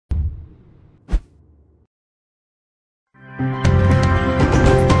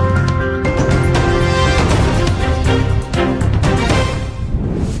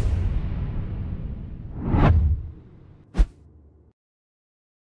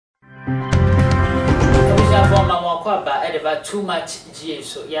Too much G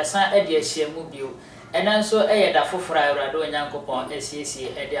so yasan e de ahia mu bio enanso e ye da fofora awrado onyankopon asiesie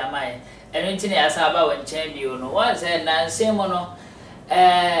e de amae eno ntine yasan aba wanchen bio no wa se nanse mo no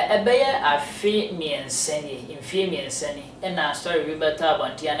ebeye afi miensani imfie miensani na story we better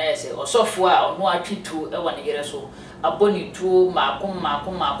about ya na yese osofo a ono atwitu e wone yere so aboni tu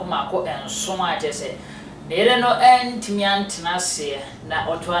mako enso a jese nere no entimi antena se na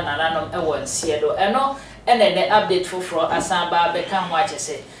oto anananom e wonsie do eno ene update foforo asamba be kan ho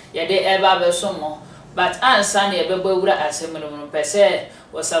achese ye de eba be somo but ansa na ebebo wura asemunu pese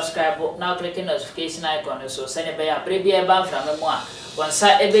wo subscribe now click notification icon so sene be ya prebi eba fra memo a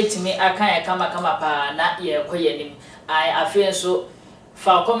wonsa ebetimi akan e kama pa na ye koyenim ai afi so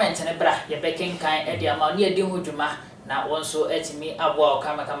fa comment ne bra ye be kenkan e de ama ne edi huduma na wonso etimi abo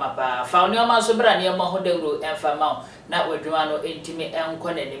kama pa fa oni oma so bra ne mo hodawro emfa ma na wadwuma no entimi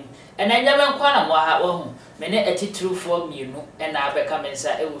enko nanim enanyame enko na mo ha wo hu me ne atitru for mienu na abeka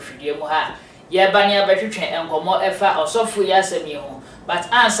mensa e wo fidie mu ha ye ba ne abetwetwe enkomo efa osofo ya asemi hu but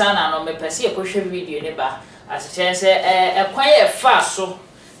ansa na no me pese e kohwe video ne ba asechense ekwan ye fa so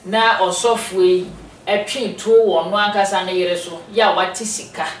na osofo yi etwe to wo no ankasa ne yere so ya wati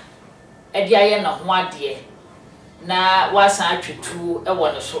sika e dia ye na ho ade na wasan atwetu e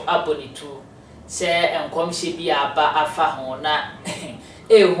wo no so abonitu se enkomhye bi aba afa ho na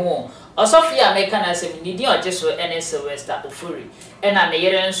ehu osofia meka na asem ni dia ojeso ene Sylvester Ofori ena ne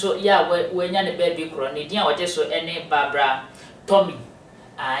yere nso ya wanya ne baby kro ne dia ojeso ene Barbara Tommy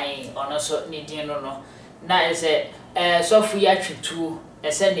ai ono so ne dia no na ese sofia atwetu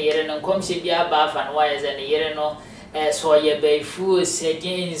ese ne yere no enkomhye bi aba afa no wa ese ne yere no so ye be fu se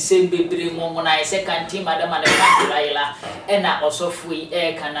din se bebre mo na ese kanti madam na kantilaila ena osofu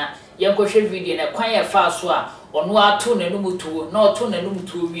kana yenkohwe video na kwan ye fa so a ono ato na numutuo na oto na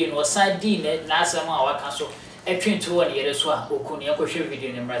numutuo wie no san di na asem a waka so etwinto wo ne yere so a okunu yenkohwe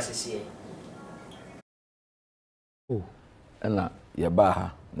video ne mrasese ena ye ba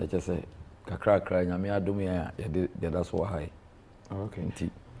ha na chese kakra nyame adom ya ye da so ha okay nti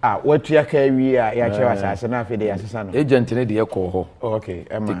watua ka wi a ya chewa asase na afede ya sesa no agent ne de ye ko ho okay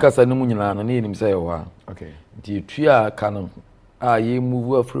ti kasa ne mu nyina no ne enim se ye ho ha okay nti tua ka no ye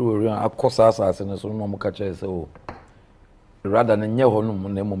move afri wori akosa asase ne so no mo ka che se o rather ne nye ho no mo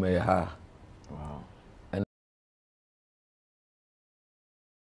na mo me ha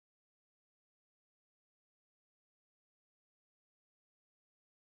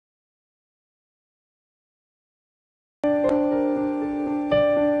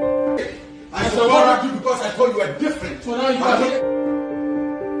So what I do because I told you are different. So now you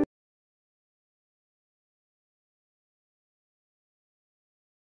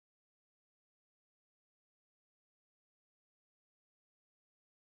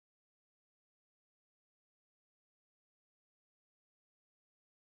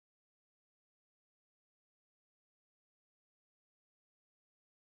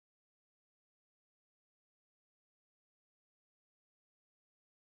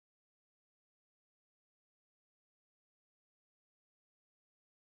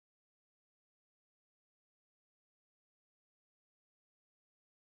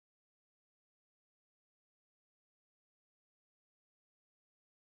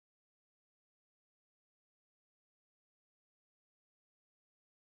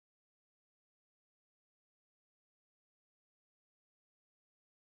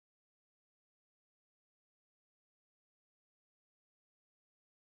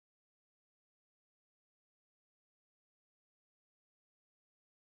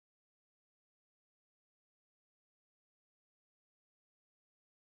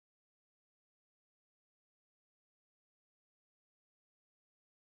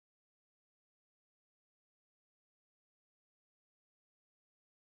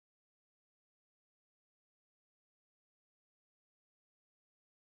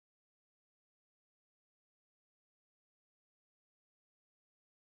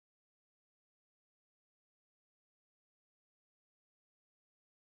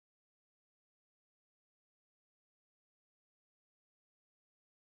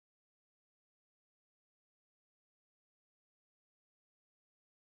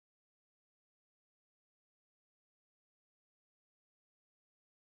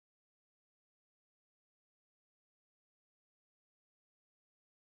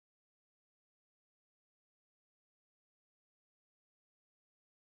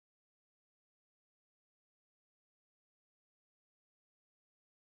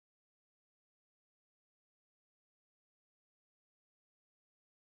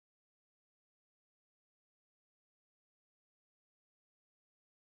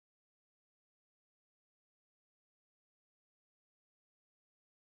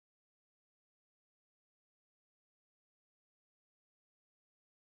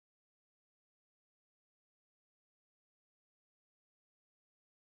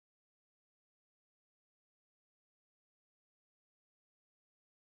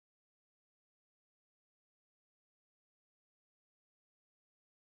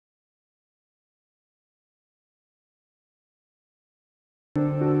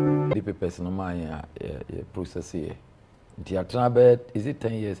the papers no my process here. The Atrabed, is it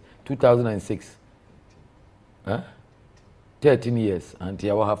 10 years? 2006. Huh? 13 years. And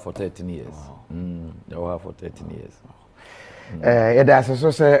I will have for 13 years. Wow. I will have for 13 years. Yeah, that's so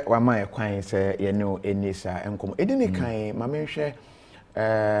say one my kwan say you know enisa enkom. E didn't kan ma me hwe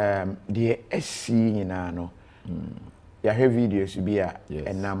the SC nyina no. Ya have videos bi a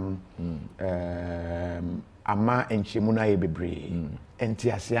enam ama enchemu na ye bebre.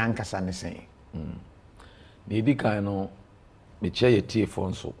 Enti ase ankasa ne sen. Ne di kan no me che ye tie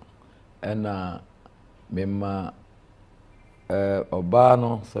fon so. Na memma oba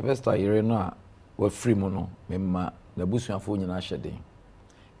no Sylvester yere no a wa free mu no memma na busuafo nyina hyede.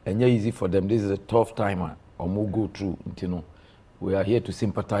 Enya easy for them. This is a tough time omo go through, you know. We are here to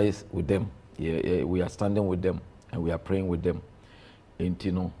sympathize with them. Yeah, we are standing with them and we are praying with them.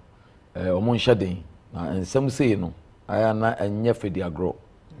 You know, omo hyede na ensem say no aya na enya fe dia grow.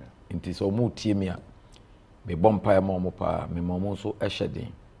 Nti so omo tie me a me bompa e mo pa me momo so hyede.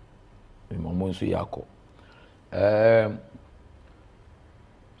 Me momo so yakọ.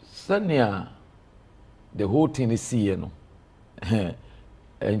 Sanya the whole thing is see no.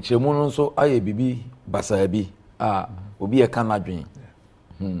 Enchemu no so aye bibi basa bi obi e kan adwen.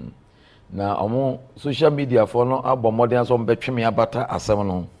 Na omo social media for no abomodern so betweme abata asem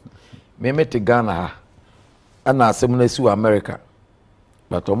no. Me mete Ghana ha. Ana asem na si America.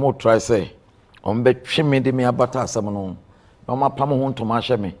 But omo try say betweme de me abata asem no. Na ma pam ho ntoma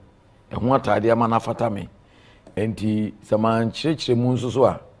hye me. Ehun atade ama na fata me. Enti saman chirechire mu nso so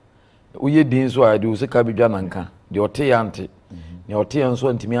a uye din so a de usika bidwa nanka de ote ya ante ne ote ya nso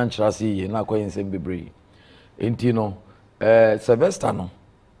antimi ankyira se ye na akoye nsem bebre enti no Sylvester no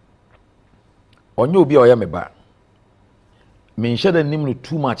onye obi a oya meba me nhye da nim no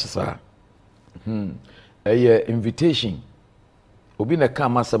too much sa invitation obi na ka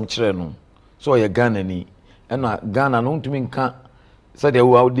masam kire no so oya Ghana ni na Ghana no ntumi nka said the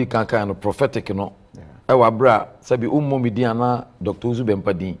Audi kan no prophetic no ewa bra sabi ummo midin na Dr.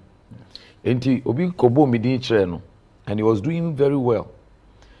 Uzubempa din enti obi kobo midin kire no and he was doing very well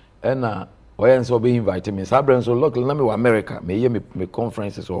and oya nso be invite me sabra so local na me wa America me me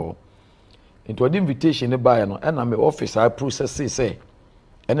conferences or into the invitation ne buy no and me office I process say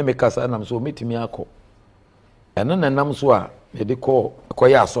and me kasa na so meet me akọ and na nam so a me de call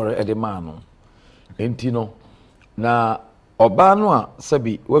ya asore e de man no enti no na oba no a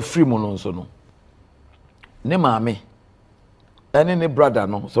sabi wa free mu no nso no ne maame ene ne brother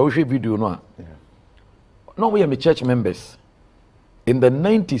no so we video no a no we are church members in the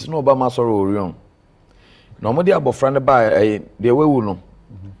 90s no Obama sorrow orion no mo dia abofra ne ba de wewu no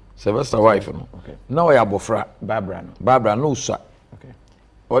Sylvester wife no na we abofra Barbara no so okay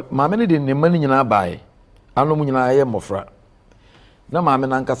maame ne de ne mani nyina bae anu mu nyina ye mofra na maame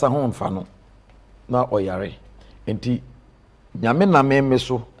na nkasa ho mfa no na oyare enti nyame na me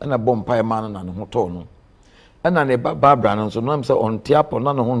so na bompa e ma na ne ho to no na ne Barbara no so no am say on tiapo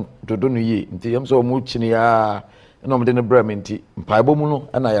na ne ho dodo no yi nti yam so mu chini ya na mo de ne bra me nti mpaebo mu no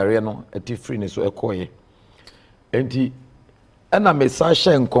na yare no ati free ne so ekoye enti na me sa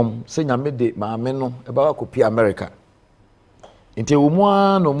hye nkom se nyame de maame no e ba kopi America nti wo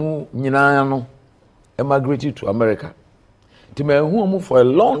mu no mu nyina no emigrate to America nti me hu mu for a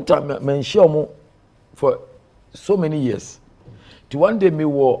long time me share mu for so many years to one day me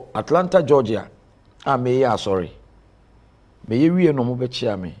wo Atlanta Georgia me ya sorry me ye wie no mo be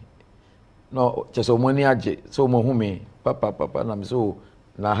chia me no cheso mo ni age so mo hu me papa na me so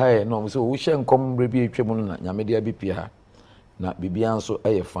na ha no me so wo hye nkom rebi etwem no na nyame de abipia ha na bibia nso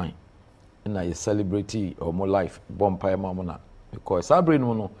fine na ye celebrate or more life bompa ma mo na because sabre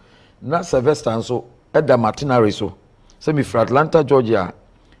no no na Sylvester nso eda matinary so se me fra Atlanta Georgia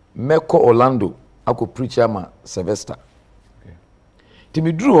meko Orlando ako preacher ma Sylvester ti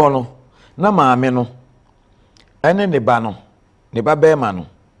mi duru ho no na maame no ene ne ba no ne ba be ma no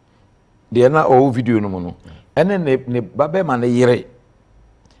de na o video no mu no ene ne ba be ma ne yire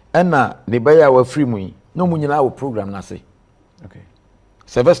ena ne ba ya wa free mu yi no mu nyina wo program na se okay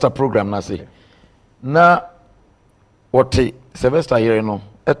Sylvester program na se na wote Sylvester yire no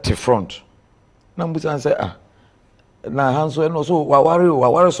at front na mbusa say na hanso eno so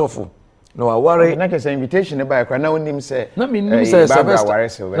waware sofo no waware na kese invitation ne ba na onim say na minim say Sylvester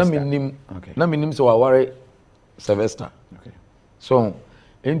na minim say waware Sylvester okay so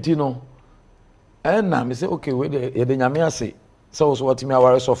enti no na me say okay we de nyame ase so watimi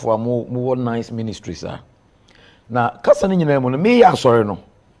aware sofo mu nice ministries na kasa ne nyina mu no me ya asore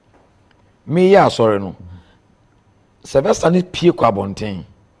no Sylvester ne pie kwa bonten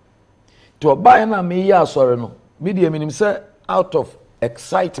to buy na me ya asore no me de minim say out of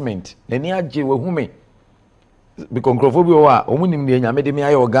excitement nani agye we hume because nkrofobia wa omunim de nyame de me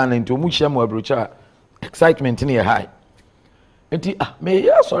aye Ghana nti omu hia mu abrocha excitement ne high nti me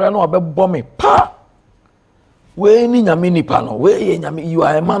ya sori na obebbo me pa we ni nyame nipa no we ye nyame you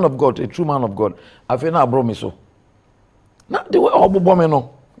are a man of God, a true man of God. I feel na abro me so na the way obobbo me no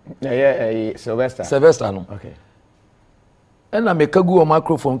Sylvester no okay. And I make a go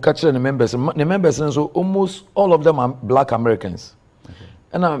microphone catcher the members. The members so almost all of them are black Americans. Okay.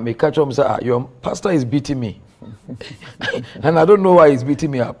 And I make catch up say, your pastor is beating me. And I don't know why he's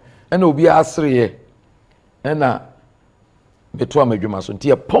beating me up. And it'll be asked 3 years. And me to me juma so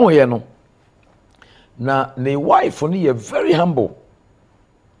ntia pon ye no. Na the wife oni very humble.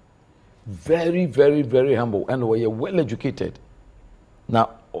 Very, very, very humble. And we are well educated. Na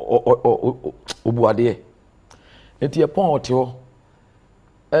obuade. Enti epon ote ho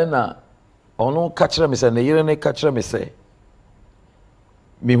na ono ka kire me se ne yire ne ka kire me se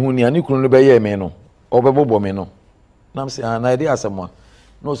me huni ani kunu no be ye me no obebobo me no nam se na ide asemo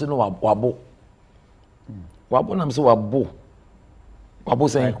no se no wabo nam se wabo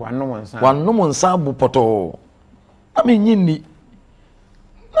sen wannom nsa bu poto na me nyinni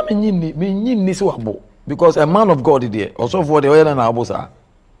se wabo because a man of God there also for the oil na abo sa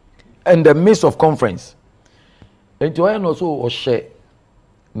in the midst of conference. Enti oya no so o hye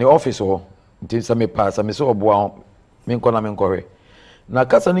ne office ho nti sa me pass me so oboa ho me nko na me nkore na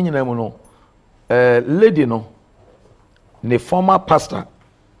kasa ni nyina mu no lady no ne former pastor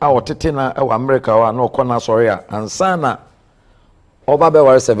a otete na e wa America wa na okọ na sorry a ansa na oba be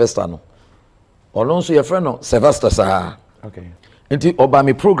ware Sylvester no ono nso ye friend no Sylvester sa okay enti oba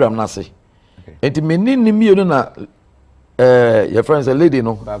me program na se okay enti me ni mienu na ye friend say lady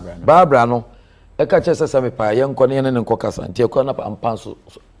no Barbara no eka chese se me pa ye nko ne ne nko kasa nti ekọ na ampanso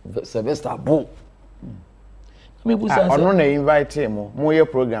Sylvester bo me busa ono na invite mo ye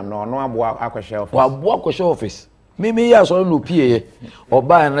program na ono abo akwhye office abo akwhye office me ya so no pie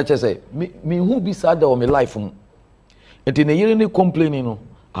oba na chese me hu bi sada o me life mu nti ne yire ni complaining no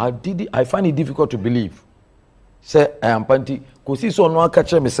I find it difficult to believe say I am panti kosi so ono aka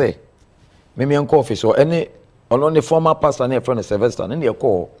kire me say me nko office o ene ono ne former pastor na friend Sylvester na ne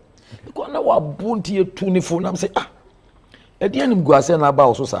ekọ because na wabunti etu ni fo na say ade anim guase na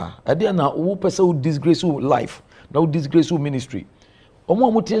ba so sa ade na wo pese wo disgrace wo life na wo disgrace wo ministry omo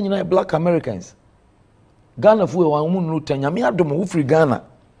amotie nyina black Americans Ghana fu e wan mu no tanya me adom wo free Ghana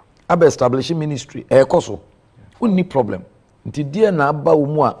aba establish ministry ekoso wonni problem nti die na aba wo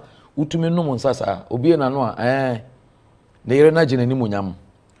mu a utumi no mo nsasa obi na no a na yere na gene ni monyam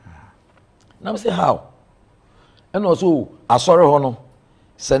na say how and also asore ho no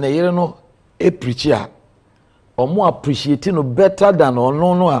se na yere no e preach a omo appreciate no better than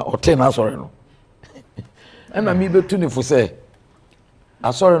ono no a ote na asore no and na me betu ni fu say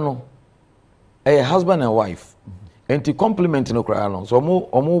asore no a husband and wife enti compliment no kra no so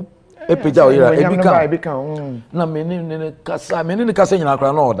omo e peja o yera e bika na me ni kasa nyina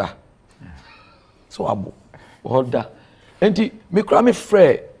kra no oda so abo oda enti me kra me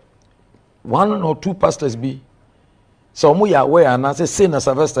frɛ 1 or 2 pastors be so omo ya we ana say na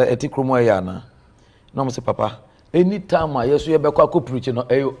Sylvester etikromo ya na no mo say papa anytime I yeso ye be kwa preach no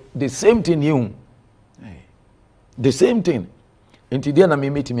the same thing you the same thing enti dia na me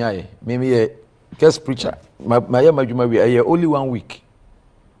meet me aye me ye guest preacher my ye madwuma we aye only 1 week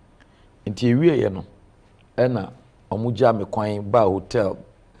enti ewie ye no na omuja me kwan ba hotel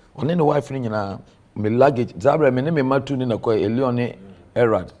one ne wife ni nyina me luggage zabra me ne me matu ni na kwa Elione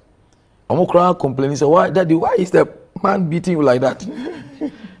Erad omukra complaining say why daddy why is the man beating you like that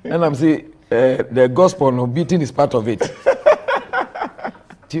and I'm say the gospel no beating is part of it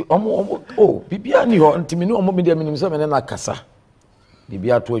ti bibia ni ho ntimi ni omo media minim se me na kasa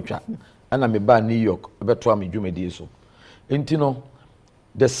bibia to atwa ana me ba New York beto am dwumadi so enti no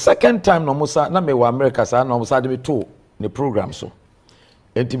the second time no musa na me wa America sa no musa de me to the program so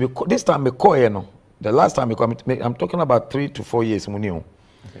enti me this time me call no the last time I'm talking about 3 to 4 years muni ho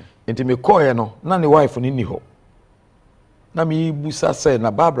enti me call no na ne wife ni ho na me busa say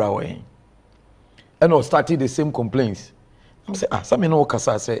na Barbara we and I started the same complaints. I'm say some no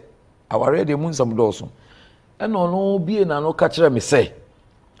kasa say our ready mun some doors and no be na no catch me say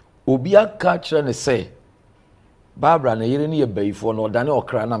obi catch ne say Barbara na yere ni ye bayifo no dane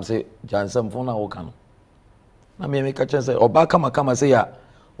okra na say jansam fo na wo ka no na me catch say oba kama say ya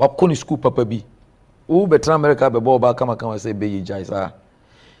wakoni school papa bi o betra America be bo oba kama say be yi jai sa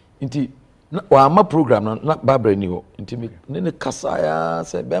nti wa ama program na Barbara ni ho nti me ne kasa ya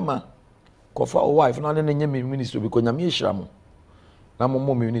say bema kofa o wife na ne nye ministry because nyame hira mo na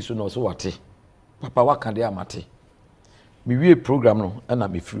mo ministry no so wate papa waka de amate me wie program no na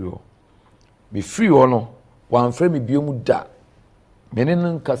me free ho me free ho no wan frɛ me biomu da me ne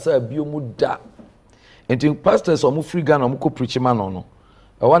Nkansah biomu da enti pastors omu free Ghana omu ko preach man no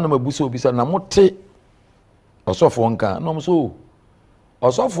ɛwa na mabuso obisa na mote ɔsɔfo nka na ɔmo so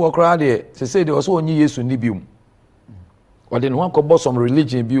ɔsɔfo kra de se de ɔso onyi Yesu ni biom ɔde no akɔbɔ some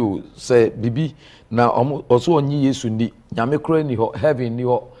religion bi o sɛ bibi na ɔmo ɔso onyi Yesu ni nyame kra ni ho heaven ni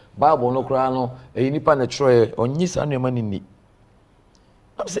ho Bible no kra no eyi nipa na trɛ onyi sa no ma ni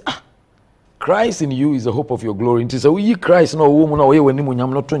I'm say Christ in you is the hope of your glory. It is a we Christ no wo mu na wo ye wani mu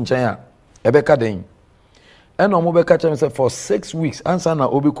nyam no to nkyɛn a ɛbɛka den ɛna ɔmo bɛka kyɛm sɛ for 6 weeks ansa na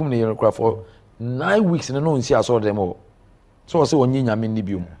obekum ne yere kra for 9 weeks no nsi asɔ dem o so ɔsɛ onyi nyame ni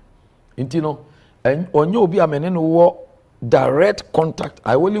biom nti no onye obi amene no wo direct contact.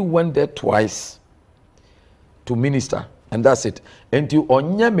 I only went there twice to minister and that's it. Nti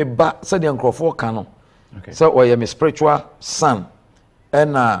onye me ba sɛ de nkrofo ka no sɛ ɔyɛ me spiritual son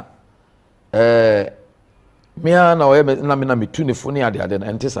ɛna me na ɔyɛ me na me tu ne fo ne ade no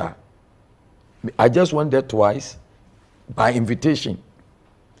enti sa I just went there twice by invitation.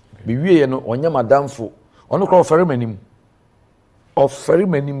 Me wie no onye madamfo ono kra ofere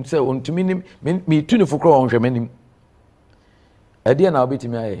manim say ontumi nim me tu ne fo kra onhwe manim ade na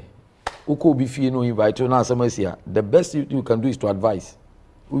obetimi aye uko obi fie no invite na asemasia the best you can do is to advise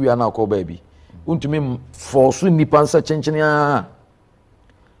we are now call baby ontumi force nipa nsa chenchene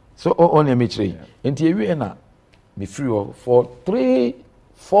so on ya metre enti ewie na me free for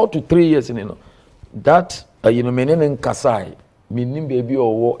 4 to 3 years you know that you know menene Nkansah me nim baby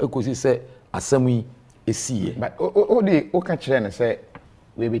owo ekosi se asem yi esiye but o ka kire na say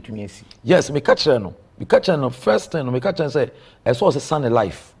we betumi esi yes me ka kire no first time no me ka kire say I saw son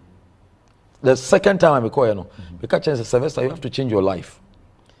life the second time I call you no me ka kire say Sylvester you have to change your life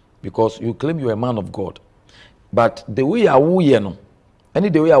because you claim you are a man of God but the way I wo ye no any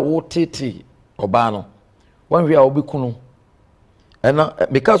the way I wo tete oba no when we are obikunu and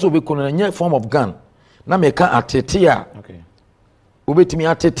because obikunu na form of gun na me ka atete a okay obetimi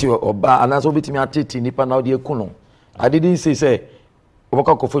atete oba anaso obetimi atete nipa na ode ekunu I didn't say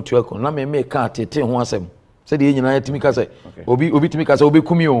obaka kofotu ekunu na me ka atete ho asem say de nyina yatimi ka say obetimi ka say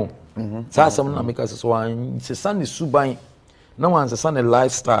obekumi o sa asem na me ka say so an se san suban na wan se san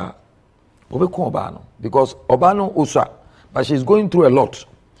lifestyle obeku oba no because oba no osua but she's going through a lot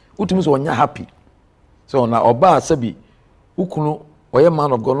utimi so onya happy so na oba sabi ukunu oye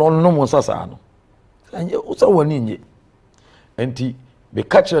man of God no mo sasa no anye usa woni nye enti be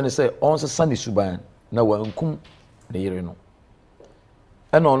catch and say on se suban na wankum ne yire no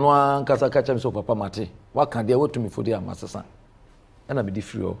ena ono Nkansah catch me so papa mate waka de wotumi fodi amasesa ena be di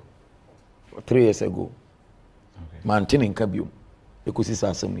free 3 years ago mantini nka biom ekosi sa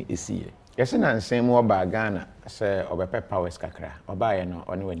asem esiye yesi na nsem wo ba Ghana se obepe powers kakra oba ye no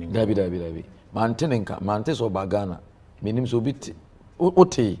one wani dabi mantini nka mante so ba Ghana menim so biti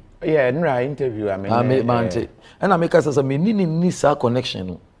oti yeah nra interview mante and I make us say menini ni sa connection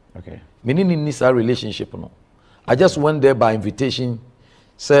no okay menini ni sa relationship no I just went there by invitation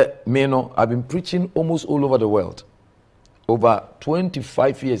say me no I've been preaching almost all over the world over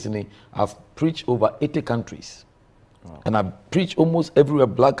 25 years in I've preached over 80 countries. Wow. And I preach almost everywhere,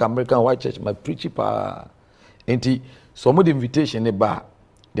 black American, white church, my preaching pa. Enti some of the invitation ne ba,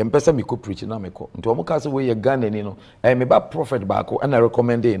 the person me ko preach na me ko. Nti omo ka say we ye Ghanaian you know. Me ba prophet ba ko and I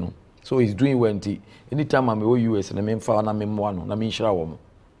recommend you know. So he's doing well nti. Anytime I'm go US na me mfa na me mo ano na me nhira wo mo.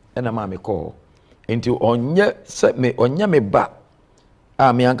 E na ma me call. Enti onye se me onye me ba.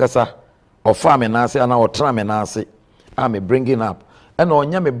 Me Nkansah ofa me na ase ana otra me na ase. Me bringing up. And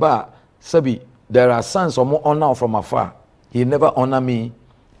onye me ba sabi there are sons of more honor from afar. He never honor me.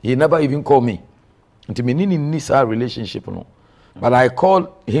 He never even call me. Until me need our relationship, no. But I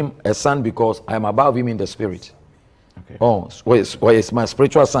call him a son because I am above him in the spirit. Okay. Oh, where is my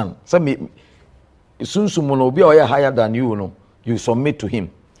spiritual son? So me, soon will be higher than you, no. You submit to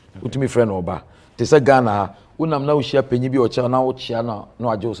him. Uti me friend oba. Te say Ghana, unam na ushia penyi bi ocha na ushia no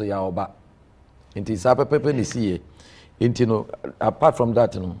ajo so ya oba. Inti sa pepe ni siye. Inti no apart from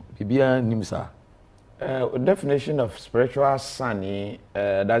that, no. Bibia nimsa. Definition of spiritual son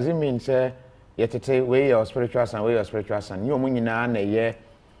does it mean say yetete we your spiritual son we your spiritual son you omunyina na ye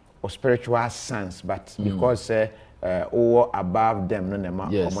or spiritual sons but because or above them no nema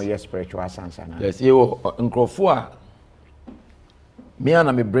omo ye spiritual sons na yes you nkrofo a me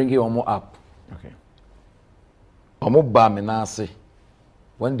ana me bring you omo up okay omo ba me na ase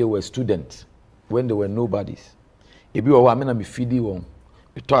when they were students when they were nobodies ebi wo wa me na me feedi won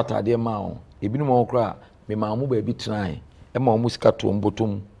ito atade ma won ebi no mo kra me ma mu ba bi tran e ma mu sika to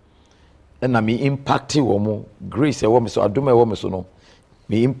mbotom na me impact wo grace e wo me so adom e wo me so no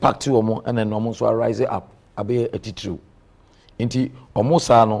me impact wo and then omo so rise up abe attitude nti omo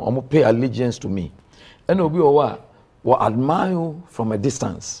sa no omo pay allegiance to me and obi o wa admire you from a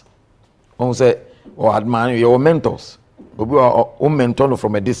distance on say or admire your mentors obi o mentor no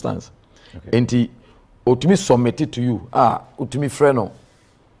from a distance nti otumi submit to you otumi friend no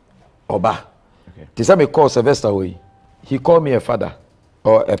oba okay say me call Sylvester way he called me a father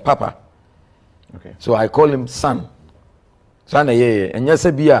or a papa. Okay. So I call him son. Son, and yes,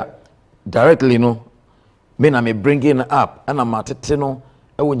 be directly no. Me na me bringing up, and I'm at no.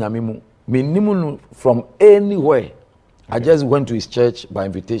 Me from anywhere. Okay. I just went to his church by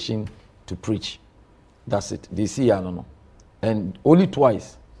invitation to preach. That's it. They see no, and only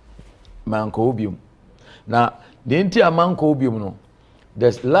twice. My uncle Obium. Now the entire uncle Obium no.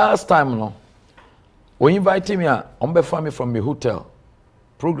 This last time no. When invited me, I'm be family from the hotel.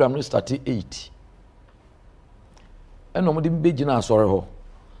 Program no started 8. And no didn't be jina sorry ho.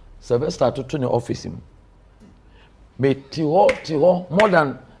 Sylvester to the office him. Me ti ho more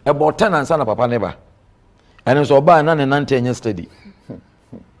than about 10 and son papa never. And so ba na 90 yesterday.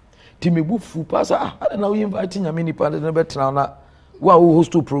 Ti me bu fu pass I don't know you inviting ya mini pa na betra na wa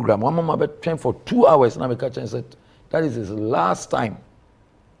host to program. One mama be train for 2 hours na me catch and said that is his last time.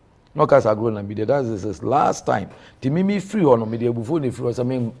 No cause I grown and be there. That is his last time. Ti me free or no me there before the free. I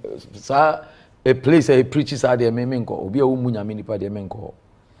mean, sir, a place a preaches are there me menko. Obi a umunya mini pa there menko.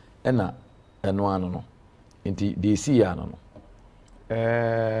 Ena eno ano no. Inti they see ya no.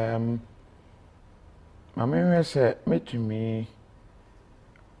 Mama say me to me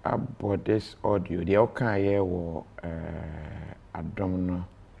about this audio. The okay here wo Adom no.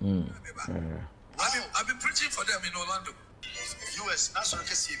 I've been preaching for them in Orlando. US, that's what I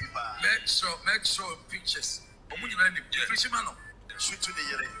can see. Make sure pictures. Preaching man, shoot to the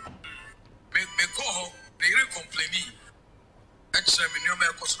year. Me call they complaining. Actually, me no me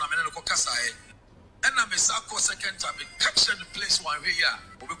cause na me no Nkansah. And na me sa ko second time me catch the place one way ya.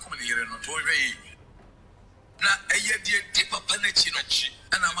 Obi come the year no to way. Na eye die deeper penechi no chi.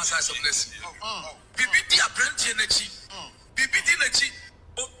 And am as a blessing. Bibi di abrantie na chi. Bibi di na chi.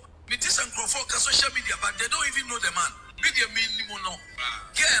 Me this and Crawford social media, but they don't even know the man. Media minimum no.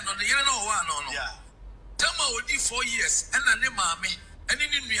 Get on the year no one no. Yeah. Tell me what 4 years and na mama and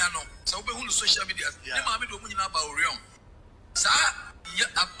in no. So we who social media. Ne mama do munyina ba orion. Sa ya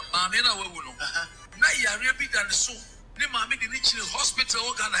mama na we no. Na ya rebi dan so. Ne mama de ni chile hospital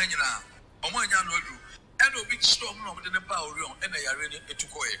o Ghana nyina. Omo anya no adu. And obi storm no de ne ba orion and ya re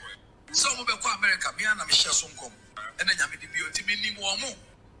etukoye. So mo be kwa America me na me share so nkom. And nya me de bi o ti minimum omo.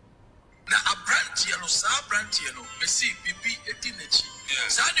 Na abrantie no sa abrantie no me see bibi edinachi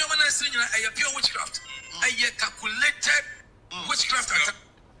sa ne o na sire nyina eye pure witchcraft eye calculated witchcraft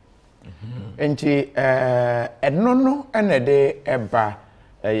enti enno no ene de eba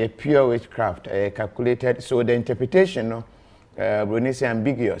eye pure witchcraft calculated, so the interpretation no broni say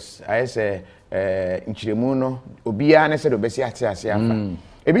ambiguous. I say nchiremu no obia ne se do besi ate ase afa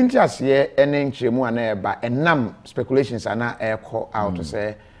ebi nti ase ene nchiremu ana eba enam speculations ana ekọ out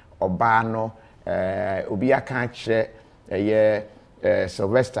say oba no obi aka kire ye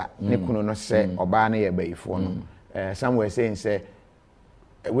Sylvester ne kunu no se oba na ye bayifo no somewhere saying say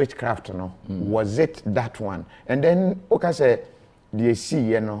witchcraft no was it that one, and then okay say the see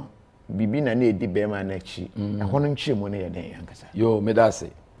ye no bibi na edi be ma na chi na hono nchiremu na ye den Nkansah yo me da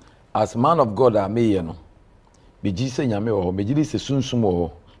say as man of God me ye no be ji se nyame wo be ji se sunsum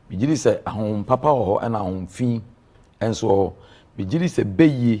wo be ji se ahon papa wo na ahon fin enso wo be ji se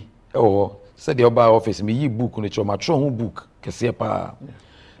beyi said the Oba office me yi book no choma tro ho book kese pa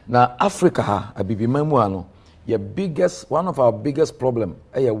na Africa ha abibi mamu ano your biggest one of our biggest problem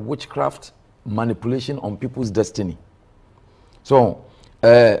witchcraft manipulation on people's destiny. So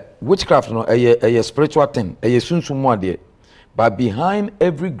witchcraft no a spiritual thing sunsumu ade, but behind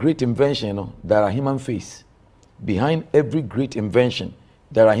every great invention no there are human face. Behind every great invention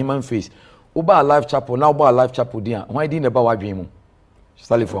there are human face. Oba life chapel now oba life chapel dia why di na ba wadwen mu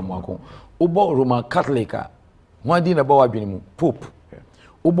start from Wako. Obo Roman Catholic, one din about Wadwin Pope.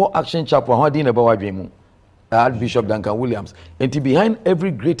 Obo Action Chapel, one din about Wadwin Archbishop Duncan Williams. And behind every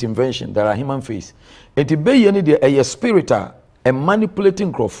great invention, there are human face. And to be any day a spirit a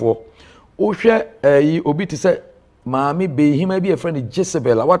manipulating Crawford. Osha obi to say, Mammy be he may be a friend of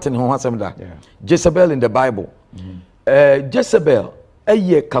Jezebel. What in home that? Jezebel in the Bible. Jezebel a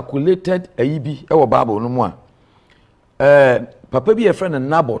year calculated a yibi our Bible no more. Papa be a friend of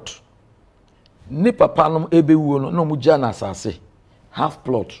Naboth. Ni papa no ebe wuo no mu gya na asase half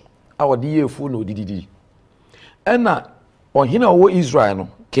plot our the year fu no dididi ena ohina wo Israel no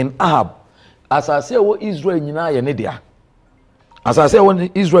King Ahab asase wo Israel nyina ye ne dia asase wo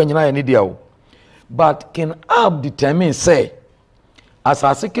Israel nyina ye ne dia o but can Ab determine say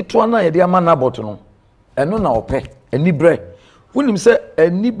asase ketwa na ye dia ma Nabot no eno na ope enibre wonim say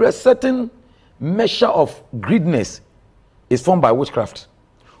enibre certain measure of greediness is formed by witchcraft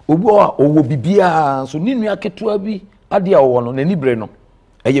owo owo bibia so ni nua ketwa bi ade a wo no na enibre no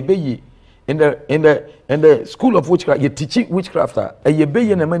eye beyi in the school of witchcraft you teach witchcraft eye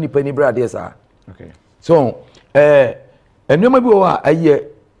beyi na mani pani brade sa okay so enema bi wo eye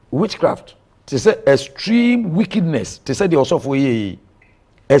witchcraft to say extreme wickedness to say the also for ye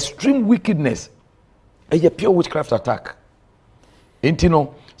extreme wickedness eye pure witchcraft attack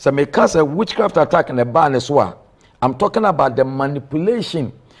intino so me cause a witchcraft attack in the ban so I'm talking about the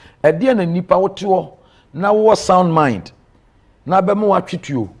manipulation e de na nipa woto na wo sound mind na be mo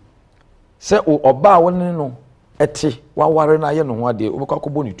watwetuo se oba woni no ete waware na ye no ho ade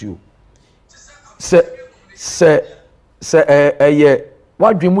obekwakobo ni tuo se eye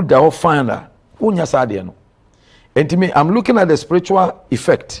wadwemu da ho fana unya sade no entimi I'm looking at the spiritual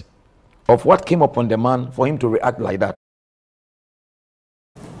effect of what came upon the man for him to react like that.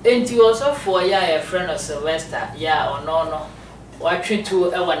 Enti also for ya a friend of Sylvester ya ono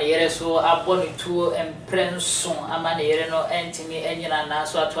watwetu e wane yere so abonu tuo emprenso ama ne yere no entimi enyina na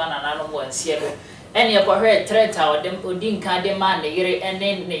so ato anana no mo ansie no ene yekohwe treta odem odi nka de ma ne yere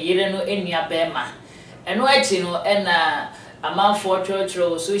ene ne yere no enua bema eno achi no ena amanfo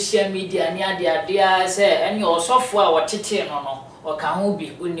twetro social media ni ade se ene osofo a wotete no oka ho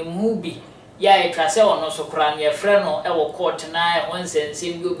bi onim ho bi ya etrase ono so kra ne frɛ no e wo court na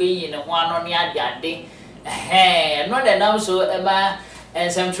wonsensem bi obeyi ne ho ano ne ade no the nam so eba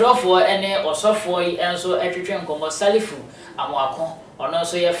ensemtrofo ene osofo yi enso etwetwe nkomo salifu amwako ono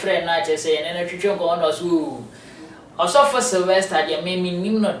so ye frɛ na che se ene etwetwe nkomo no so osofo Sylvester de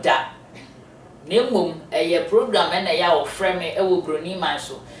nim no da nemom eye program ene ya wo frɛ me e wo broni man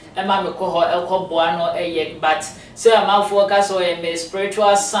so ema me ko ho ekoboa no eye but say amafo ka so me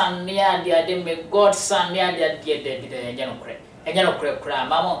spiritual son ne ade me God son ne ade de enye no kra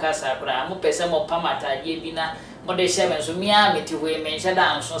mama Nkansah kra mo pese mo pamata ye bi na mo de hye so mia meti we me hye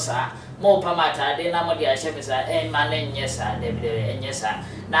da nso sa mo pamata de na mo de hye me sa ma na enye sa de enye sa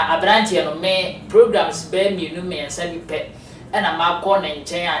na abrantie no me programs be mi nu me nsa bi pe ena ma ko na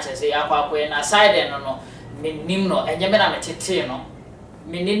nchen a chese ya kwakwe na side no me nim no enye me na me tete no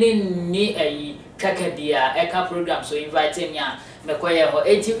me ni ayi kakabia eka program so invite me a me koye ho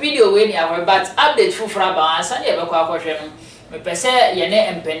eti video we ni awe but update fufura ba ansa ne be kwa kwhwe no me pese ye ne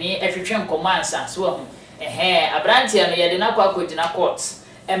empani etwetwe nkomansa so hu abrantie no ye de na kwa kodina court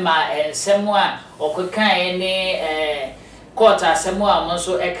ema ensemu a okokan ne court asemu a mo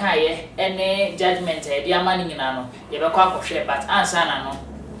so ekaye ene judgment e de amani nyina no ye be kwa kwhwe but ansa na no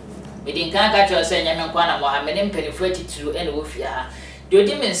me din kan ka cho se nyame nkwa na Mohammed mpanifu atituru ene wo fia ha de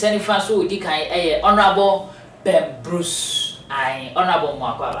odi mensani fa so odi kan honorable Ben Bruce honorable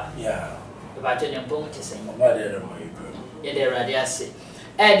Mwakwaba ba to nyampo mutese ba de mo ye de radio ase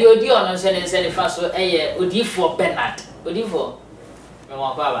de odi ono se ne se fa so odi for Bernard odi for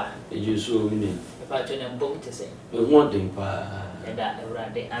Mwakwaba ejuso mini ba to nyampo mutese ho den pa da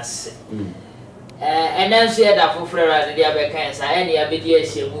radio ase enen so ye da foforo radio dia be kan sa ene ya be di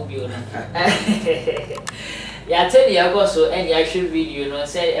ahyemu bio no ya tell ya go so ene ya hwe video no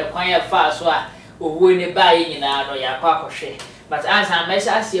say ekwan ya fa so a owo ne ba yi nyina no ya kwa kohwe but answer me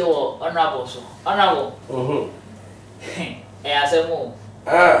sha se wo honorable so honorable asemu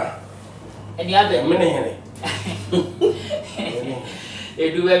eni abe mene hene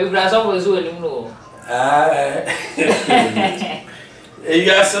edu be bra so fo so ni no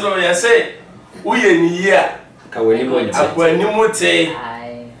ya sero ya say uye ni ya ka wani mo ni akwani mote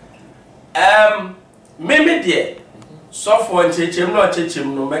meme de sofo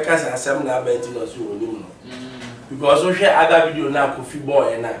nchechem no meka sa asem na abenti no so onim no because we share other video na Kofi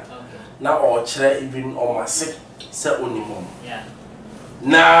boy na o kire even o mase se onim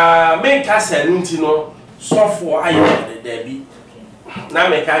na me Nkansah nti no sofo ayo de bi na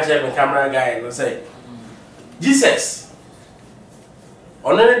me ka je me camera guy no say Jesus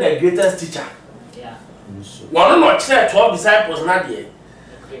only the greatest teacher one no kire 12 disciples na de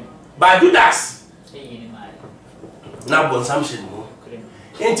but Judas na bon samshin no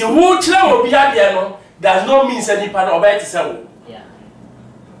enti wo kire obi ade no does not mean say nipa na obey tse wo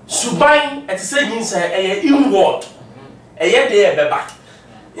suban etse yin say inward de beba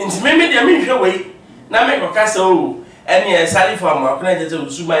enti me de me hwe we na me ko kasa o ene sali for am akona je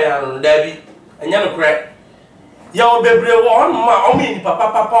suban ya no da bi enya no kre ya obebre wo on ma o mi ni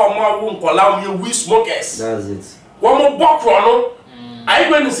papa o ma wo nkola o ye we smokers that's it wo mo bokro no Are you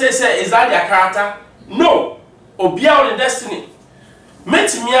going to say is that their character? No. Obia on the destiny.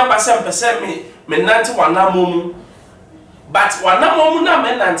 Met me up as me nanti wanamomu. But wanamomu na me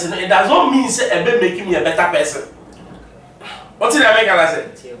nanti it does not mean say ebe making me a better person. What did I make a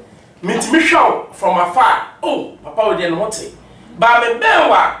say? Me show from afar. Oh, papa we didn't want it. But me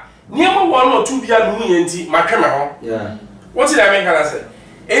benwa near 1 or 2 bia no yenti makema ho. Yeah. What did I make a say?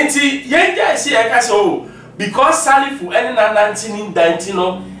 Enti yenja say I can so because Salifu any na 19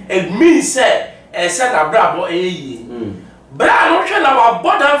 no it means say e say na brabo eyi. Bra no hwe na wa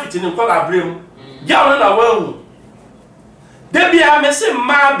bodan fitin ko la brem. Ya no na wahu. De bia me se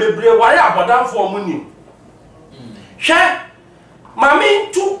ma bebre ware abodan fo mu nim. Hwe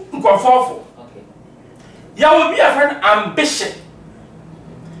mami tu nkofofo. Okay. Ya will be a friend ambition.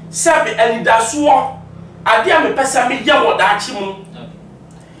 Sabe anidaso ade a me pesa me ye woda achi mu.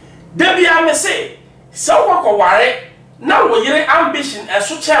 De bia me se wo ko ware na wo yire ambition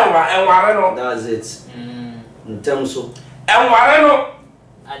eso chenwa enware no. That's it. In terms of enware no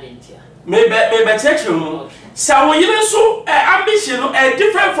adentia. Me check you. Sa wo yire so ambition no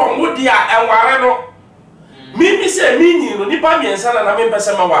different from what dia enware no. Me say me no nipa miensa na me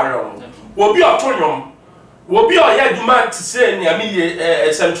pesa ma ware no. Wo bi otonyom. Wo bi oya duma ti say ni ami ye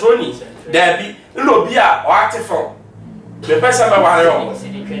centroni. There be no bi a o artificial. Me pesa ma ware no.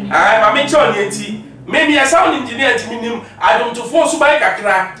 Ma me cho ni enti. Me bi sound engineer enti minim adom to force by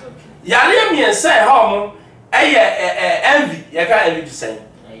kakra. Yare miensa ha mo envy. You can't envy to say.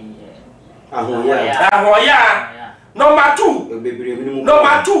 Ahoya. Number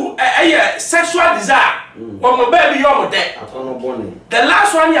 2, sexual desire. When my baby you're dead. The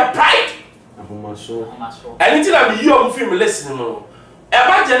last one, your pride. Anything I be you film listening.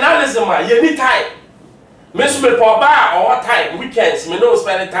 About journalism, you need time. Miss me for bar or time, weekends, me no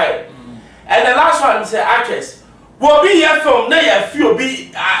spend time. And the last one say actress. Will be here from there, few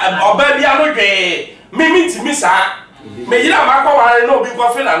be or baby, I know me to miss her. Me you I know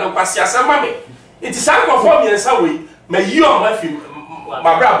because I no pass ya mami. It is uncle for me in some way. May you on my film,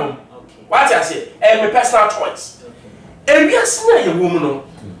 my brabo. What I say, and my personal choice. And we are seeing a woman.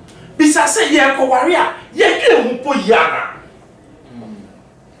 Besides, say, yeah, go warrior, yeah, you po yana.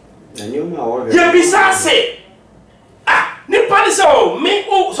 Yeah, besides, say, Nipani so me,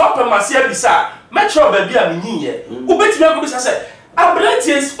 oh, so up my sea beside, metro baby, I'm in here. Who bet me go beside, I brand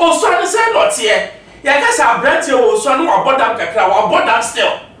is also understand not here. Yeah, I guess I brand you also know about them, kakra, about them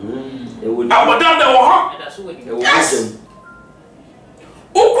still. About them, the war. Yes.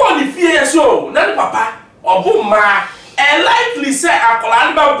 Who call the fear so? Not papa or boom ma. And likely say I call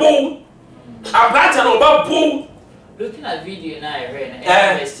Alba boom. I brand and over boom. Looking at video now, I read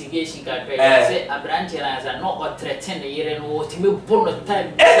an investigation. Say a branch as a not or threaten the year and what you bonus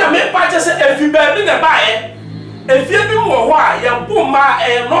time. And I may patch say if you better than buy if you be more why, you boom ma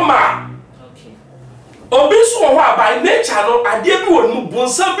and no ma. Obi so wa by nature no ade bi wonu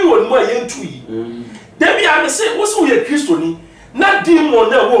bonsa bi wonu ayentu yi da bi am say wo so ye kristoni na demon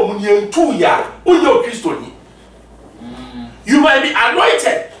na wo mu yentu ya wo ye kristoni you might be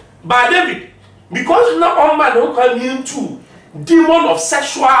anointed by David because na all man who can yentu demon of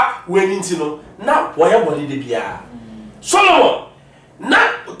sexual weninti no na wo ye body de bia Solomon na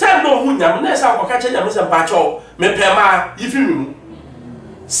time no hu nyam na sa kwaka che nyam se pacho me pema ifimu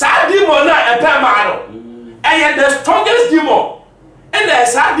sa demon na epema no and the strongest demon, and the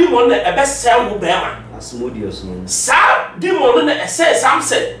sad demon, the best cell will bear. Asmodeus, sad demon, and say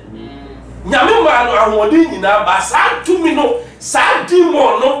Samson. Yamima, no, I'm in now, but sad to me, no, sad demon,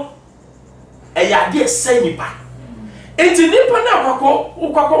 no, a yadia say me back. And the Nipana Wako,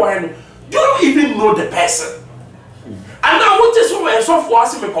 do you even know the person? And now, what is so so for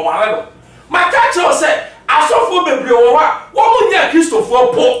us in the Comarano? My catcher said, I saw for baby, what would you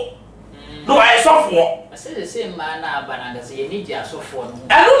Christopher Pope? No, I saw for. I said the same man, but say you need your software.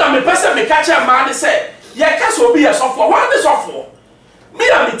 I know that my person may catch a man say, yeah, cast will be a software. What is software? Me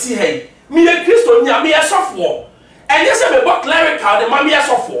and me tea, hey, me a Christo, me a software. And yes, I'm a book clerical, the mammy a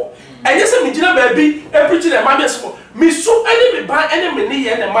software. And yes, I'm a baby, a preaching a mammy software. Me so any buy any money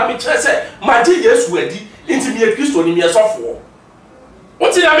and the mammy church say, my dear, yes, ready into me a Christo, me a software.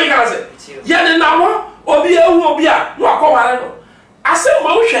 What's in America? Yeah, the now, or be a no, I said,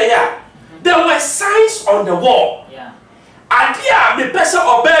 Moshe, there were signs on the wall. Yeah. Adia me person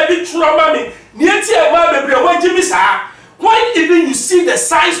or baby trauma me. Nieti e ma baby when Jimmy sa. When even you see the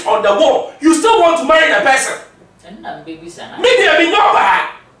signs on the wall, you still want to marry the person. And baby sa. Me dey be no ba.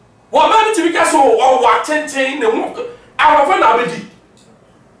 Wo ma ti bika so o wa tenten ne wo. Awofo na abedi.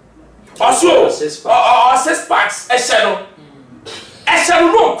 Also, or 6 packs e shano. E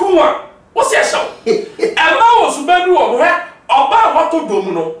shano no kuma. Wo se shano. E ma wo so baby wo he oba watodo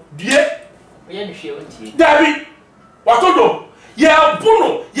mu no die ye ne hwe wontie dabi watodo ye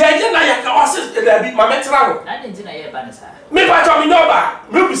buno ye na ya ka wase dabi ma metra no na de na ye ba ne sa me ba to me no ba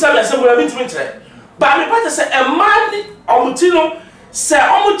me bisa me se mo na mitimi ntre ba me pa se e man omuti no se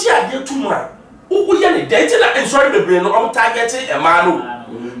omuti ade tumu a wo ye ne dent na ensori bebre no om target e man no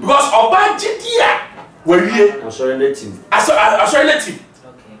because oba jidia wawie asori native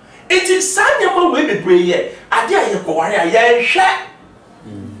okay it is sanyama we bebre ye ade aye ko ware a ye hwe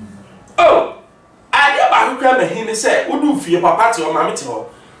oh ade ba ko kra mahin ne se wodu fie papa te o ma mete ho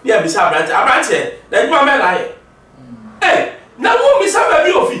ne abisa abrante na djuma me na ye na wo mi sa ba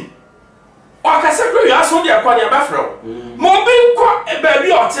bi ofi o ka se kro ya so de akwa ne ba fro mo bi nko ba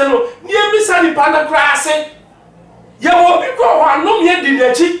bi o te no ne ebisa ni pa na kra ase ye wo bi ko wa no me di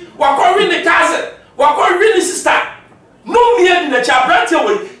nachi wa ko wi ni cousin wa ko wi ni sister no me di nachi abrante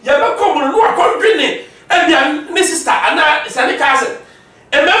we ye be ko mo no wa ko wi ni e bia ni sister ana sani cousin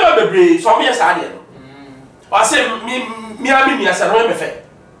e member bebre so me sa de no o se mi asa no me fe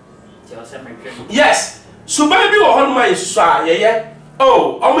yes so baby wo hono ma yesu a ye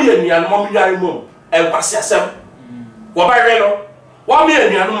oh omo ye nuan mo nuan mo e kwase asem wo ba re no wo me ye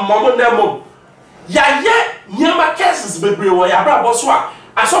nuan mo na mo ya ye nyama cases bebre wo ya bra bo so a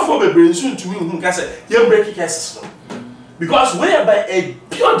asofo bebre nsu ntumi hu ka se ye break cases no because we are by a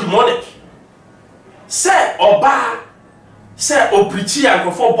pure demonic say oba say oprichi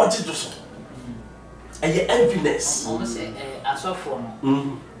ankofo body to so e enviness o se asofo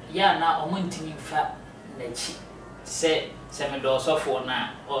no ya na o ntimi fa nachi se me do asofo na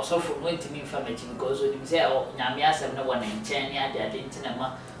asofo no ntimi fa nachi because o nim say o nyame asem na wona nchen ni ade ntina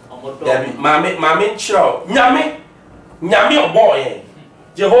ma o modo mame chiro nyame oboy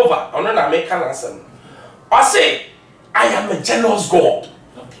Jehovah ono na make can answer o say I am a jealous God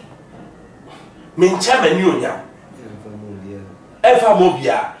okay min chamani onya efa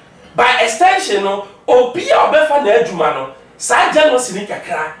mobia by extension no obi a obefa na adwuma no sa jealousy ni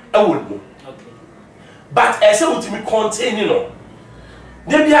kakra ewolmu okay but ese ultimate contain no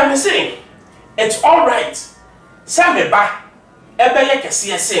they be am saying it's all right say me ba ebe ye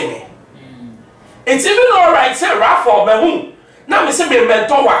kese ese me it's even all right say Rafa me hu na me say me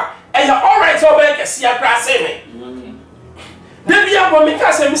mentor wa e all right obe ye kese akra se me they be am me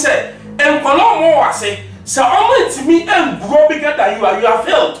ka say me say enkolo mo wa say omo ntimi engro bigger than you are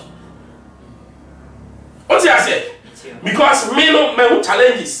failed. What you say? Because me no me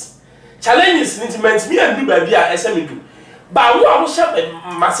challenges need meant me and do baby a SM do. But we are shop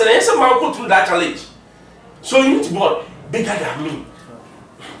masere yes man go through that challenge. So you need to be bigger than me.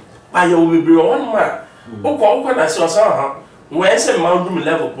 But you will be one man. O ko na se osan ha. When say man do me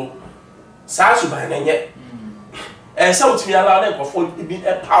level po. Sa su ba na nye. Say utimi ala na go bi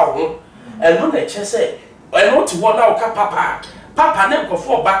e power ho. And no na che say I know to one now papa na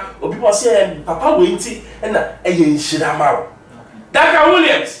nkofo ba obi bo say papa we nti na eye nhira mawo Daka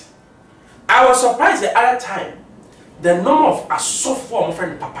Williams I was surprised the other time the number of asofo my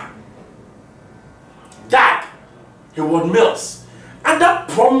friend papa Dak he was Mills other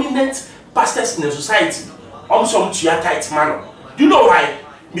prominent pastors in the society some to your tight man do you know why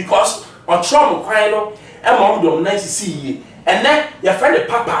because on trauma kwai no e mom do nice see and then your friend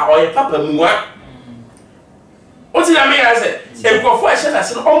papa or your papa muwa what did I mean? I said, if go for a shot, I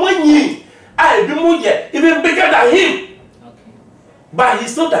said, oh, when ye, I be more yet, even bigger than him. Okay. But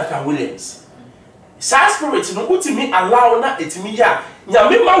he's still Dr. Williams. Sad spirit, no, what to me allow na it me ya.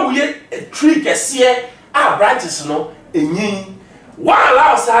 Yamima we a tree can see our branches, no, a yin. One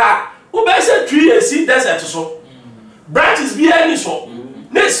allows her, who bears a tree and see desert so. Branches be any so.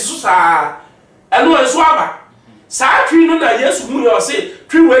 Next, Susa, and no swabber. Sad tree, no, yes, who you say,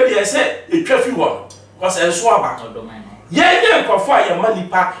 tree where they say, a traffic one. Because I swab yeah, for money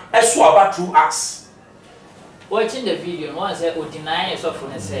pa I swab through us. Watching the video, one said, "We deny yourself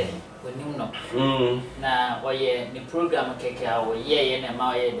for say, we knew no." Now, why the program keke our yeah, and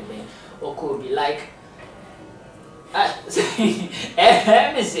my or could be like,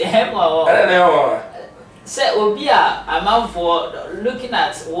 say, Obia, amount for looking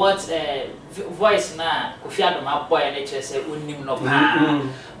at what voice now, Kofiado, my boy, and nature say, we knew no.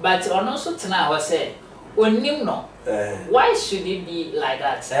 But on also tonight, was said. No. Why should it be like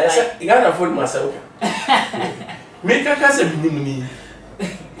that? You can't afford myself. Make a case of me.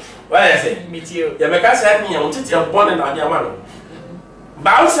 Why I say, meet you. You make us help me. I want to tell born and on your man.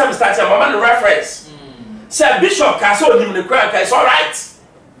 Bounce some start your mama reference. Say Bishop Castle in the crowd is all right.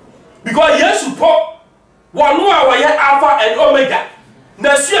 Because yes, support one more way Alpha and Omega.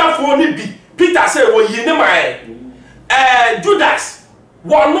 Nasia for be Peter said, well, you know my Judas.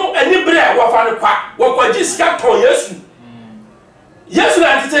 One no any bread wa fa ne kwa wo kwa jiska ton Yesu Yes, we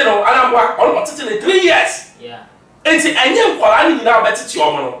are teaching no, and I'm almost teaching 3 years. Yeah. It's any quality in our better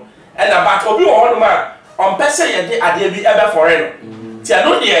children. And about Obi or man on person a day at the ever foreign. Tia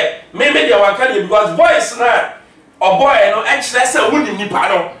no dear, maybe they were carrying because voice now or boy no actually say wouldn't ni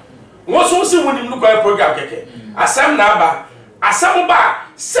pano. What's also wouldn't look at program keke. Asam naba, asam ba,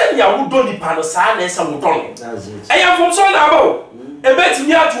 send ya would do the pano sign and some don't. I am from son abo. A bet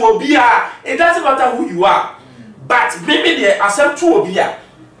me out to Obia, it doesn't matter who you are. But maybe they asam to Obia.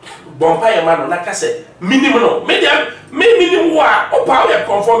 Bompire man, like I said, minimum, minimum, or power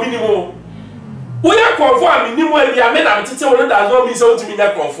conform minimum. We are conform minimum, and we are made of teacher that does not mean so to me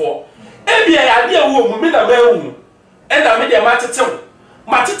that conform. And be an idea woman, made a man, and I made a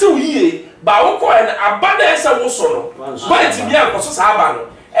matatu ye, Bawoko and abundance of Wosono. Why it's me and Cosus Habano,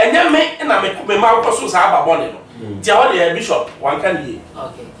 and then make and I make my Cosus Haba Bonino. Tell Bishop, one can ye.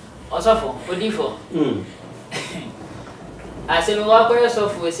 Okay. Also for, what do you for? I said, what were you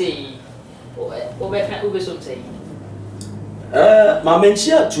say? Over some say. My men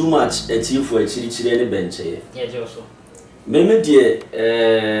share too much at you for a chili bench. Yes, also. Maybe, dear,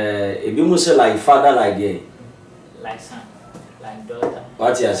 if you must say like father, like gay. Like son, like daughter.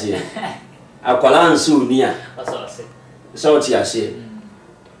 What you say? I call on soon near. So what you say?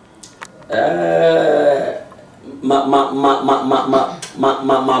 My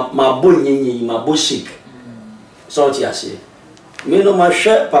boy, my bushik. So what you say? Me no my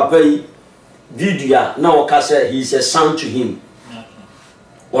share papa video now Okasa he's a son to him.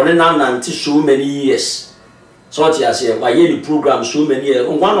 Okay. Now so many years. So what you say? Why any program so many years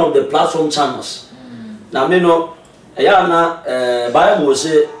on one of the platform channels. Now me no ya na Bible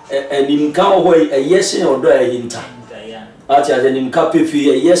say Nkansah ho a yes in odo a hinta. What you say Nkansah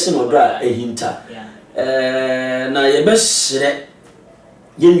pefi a yes in odo a hinta. Na ye besre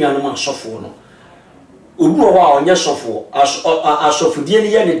ye nnuano ma sofo no. Obu ho a onye sofo asofodie ne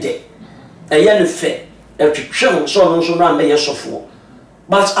ye ne de eye ne fe etwetwe so no so na me ye sofo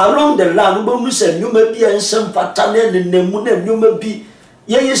but along the line we mu se nyoma bi ensem fata ne nemu na nyoma bi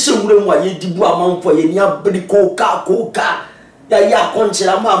ye se wure mu a ye dibu amanfo ye ni abri koka ya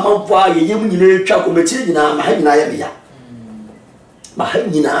konchira ma amanfo a ye yem nyina etwa kometire nyina ma ha nyina ye me ya ma ha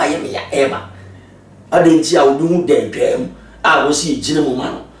nyina ye me ya eba adenti a obi hu dentwam a wo si gine mu ma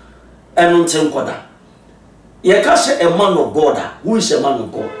no eno ntem koda. You can say a man of God. Who is a man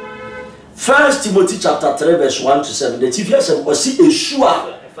of God? 1 Timothy chapter 3 verse 1 to 7. The TV says, "Or see a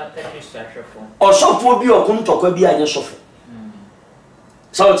sure or so be or come to be a suffer."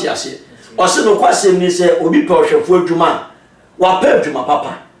 So what you say? Or say no question me say obi pe for djuma. Wa pe djuma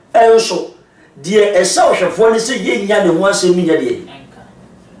papa. Enso de e sa ohwefo ni say ye nya ne ho asem nya de.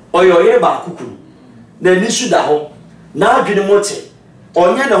 Oyo ye ba kuku. Na ni su da ho. Na adwene mote.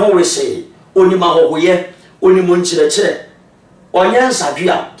 Onya ne ho we say onima hohoye. Oni monchire onye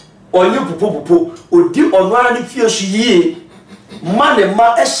nsadua onye pupo odi onwara ne fie so yie ma ne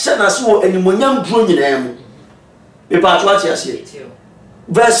ma ehye na se wo animonyam duro nyina mu e pa to ati ase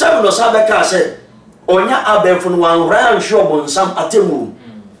verse 7 no sabe ka se onya abefo no wan ran hwe obonsam atemu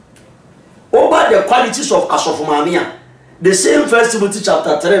over the qualities of asofomamia the same 1 Timothy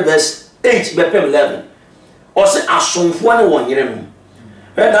chapter 3 verse 8 bepem 11 or say asomfo ne won yere no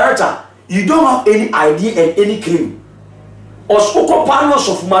director. You don't have any idea and any claim. Or spoke partners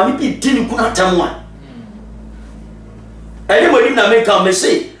of money be didn't kuna tamwa. Anybody na make come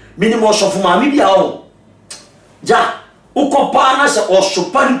say minimum of money be our ja uko partners or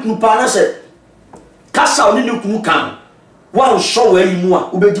supani ku partners kasa oni ku kan one show where you mua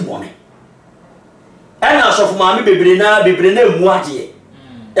ubedi bone. And as of money bebre na mu ade.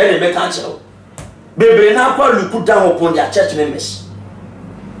 E make am chero. Bebre na kwa luku down upon their church members.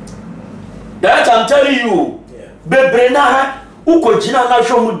 That I'm telling you, Bebrena, Ukojina, na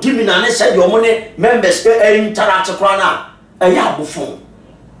show mu dimina ne said your money members interact crana, a yabufon.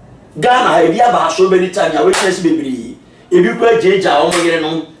 Ghana, if you have so many times, I witness baby. If you put Jaja on my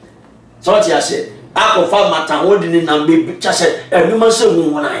own, so I said, I can find my town holding in and be just said, and you must say,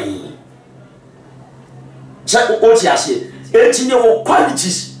 one eye. So what I said, 18-year-old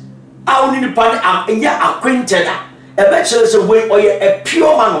qualities, I only the pan and yet acquainted. A bachelor's away or a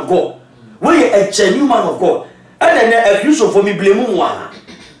pure man of God. We a genuine man of God. And then a crucial for me blame one.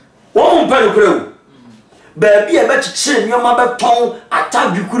 One penny crew. Baby, I bet you say your mother tongue,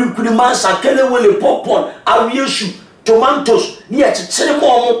 attack you couldn't mass, I can't will pop on, I'll use you tomatoes near to say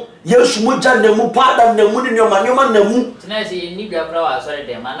more. Yes, Mujan, the Mupada, and the moon in your man, the moon. I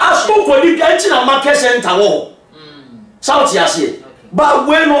spoke for the getting a market center. South Yassi. But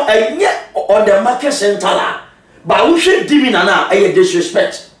when a yet on the market center, but we should dimina a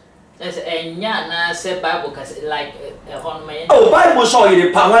disrespect. That's a na say Bible cause like a honman. Oh, Bible saw you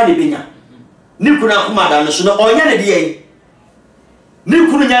the power ni binya. Ni kuna kuma da no so no onya ne de ni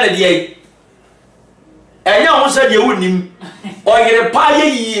kunu nya ne de enya wo say de wonim oyere pa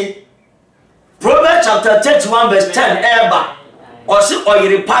ye Proverbs chapter 31 verse 10 eba o se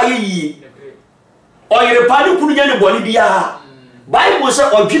oyere pa ye oyere pa ni kunu nya ne boni bia Bible say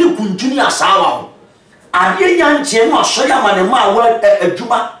odwiri kunjuni asawa ade nya nche no so ya ma ne ma wa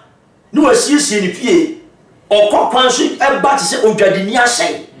adwuma ni wasiesie ni fie okokwan so eba te se odwadini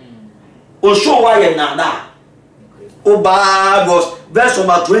asai o show wa ye nada oba was verse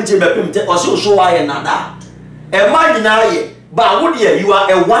number 20 bepimte o se o show wa ye nada e ma nyina ye ba wo de you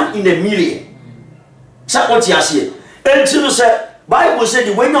are a one in a million sa o ti ase enti no se Bible say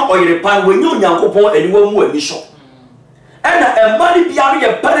the when you oyere pan when you nyankopon aniwa mu ani so ena e ma ni bia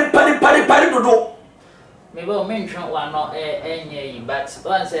ye pari dodo maybe o mention one no enye but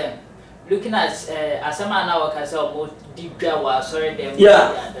one say looking at asama na wakase o dibia wa sorry dem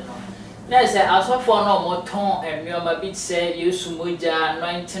na say asofo no mo ton enwoma bit say yesu moja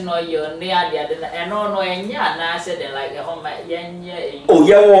anointing oil ne ade na eno no enya na say dem like homa yenye oh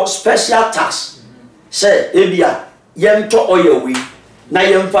ye special tax say ebia yento oil we na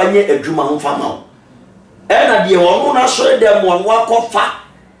yemfanye adwuma mfama ena de won na sorry dem won wakofa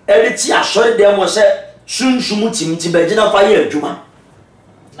ede ti asori dem mo say sunsumu timti begina fa ye adwuma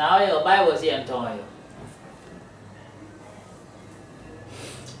now your Bible was here and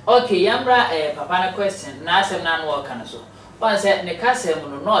okay, yambra papa na question na asem na no kan so. One say ne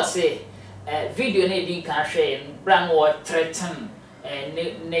kasem no say video na din kan hwe bra no threaten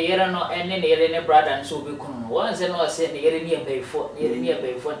ne yere no ne yere ne brother so be kunu. One say no say ne yere ne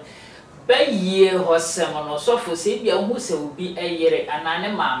ebefo. Baye hosem no so for say bia hu se obi eyere anane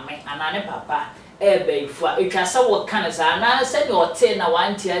maame anane papa ebefo etwa se wo kan sa na se ne ote na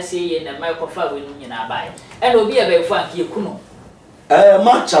wanti ase ye na microphone we no nyina bai and obi ebefo anke kunu.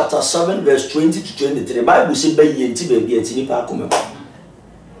 Mark chapter 7 verse 20 to 23 Bible say be yenti be enti ni pa akome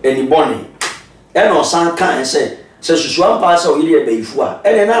eni boni ena osan kan say susu ampa say oyire ebefo a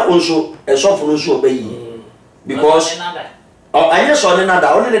ene na onso esofo no so obayi because anya so ne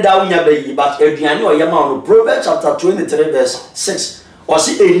nada one ne da wunya bayi but aduane oyema on Proverbs chapter 23 verse 6 o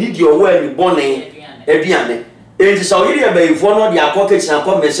si eni di owo eni boni aduane enti so oyire ebefo no di akoke tina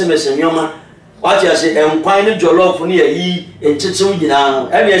ko mese nyoma what you say enkwan ne jollof ne yi enchechew nyina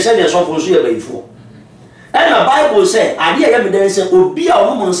ene ese ne sofo so ye bayifo and the Bible say ade ya me den say obi a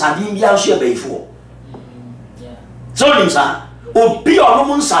ono nsadin bia so ye bayifo so nim sa obi a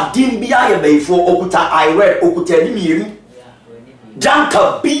ono nsadin bia ye bayifo okuta I read okuta ni mienu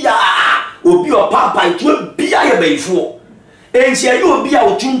janka bia obi o papa itu bia ye bayifo enchi ayi obi a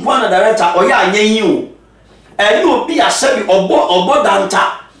otunkwa na director oya anyen o eni obi a sebi obo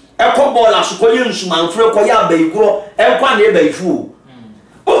danta eko bola so koye nsumanfre koye abayigro ekwa na ebayifu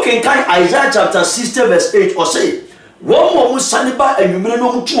okay kan Isaiah chapter 60 verse 8 or say one mo musaniba anwumre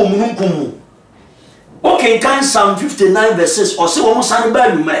no mutu omununkum okay kan Psalm 59 verse 6 or say one musaniba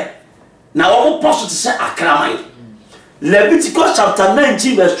anwumre na one post to say akramai Leviticus chapter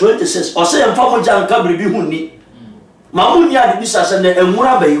 19 verse 26 or say emfa mo janka bribi hunni mamuni adibisa se na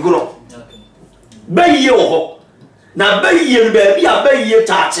enwura abayigro bayiye wo ho na bayiye ba bia bayiye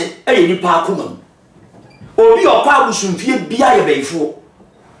taate eye nipa akoma obi okwa abusumfie bia ye bayifo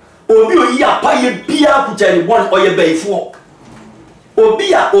obi oyi apaye bia kutani bon oye bayifo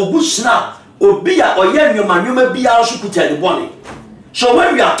obi a ogusna obi a oye nwoma bia so kutani bon. So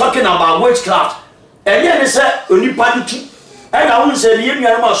when we are talking about witchcraft eye ne se onipa ntu e na won se ne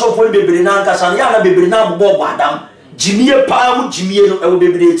nua ma so fo bebre na Nkansah ya na bebre na bobo badam jimie pa mu jimie no e wo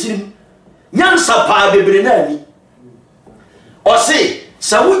bebre tirim nyansa pa bebre na ani o se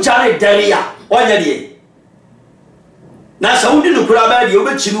sawu jare daria onya de na sawu di no kura ba de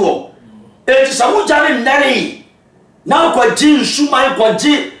obechi no e ti sawu jare ndare na ko ji nsuman ko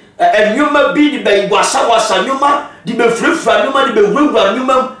ji enwuma bi di be wasa nyuma di be frefra nyuma di be wura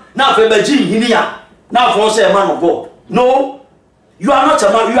nyuma na fa ba ji hinia na fa say man of God. No, you are not a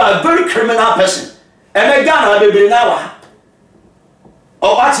man, you are a very criminal person. And a Ghana bebre na wa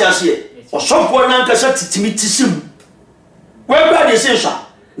o ati ase o sofo na Nkansah titimitisim where God is in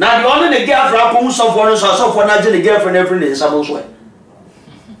now the only the girlfriend who suffer so na the girlfriend every day some so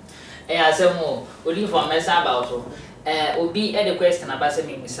asemo only for mess about so obi the question about say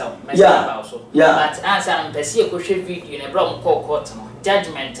me myself mess about so but answer am pese e ko hwe video na bra mo court no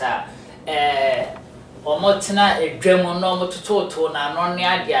judgment omotena edwam no motototo na no ne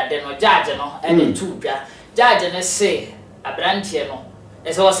ade no judge no e tu dwa judge ne say abrantie no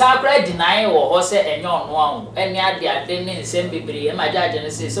Ese was sacred deny or horse and yon one, any idea didn't send baby, and my judge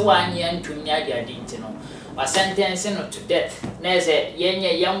and says 1 year and 2 years didn't know. Was sentencing to death. There's a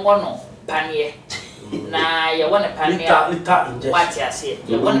young one, panier. Na you want a panier, what I say,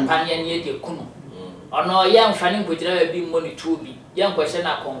 you want a panier near the cunu. Or no young fanning would never be money to be. Young question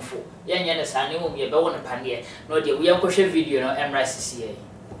are come for. Young and a son won't be about one panier, no, the young question video, no, MRCCA.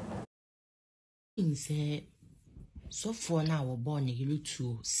 Say, so for now, we're born you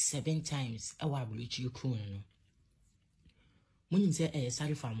to 7 times. I will reach you croon. When you say a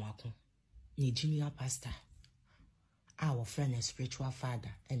sorry for Marco, ni junior pastor, our friend, a spiritual father,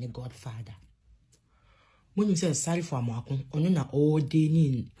 and a godfather. When you say sorry for Marco, on na all day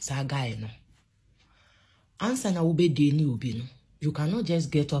in Sagay, no answer na ube day ni ubino. You cannot just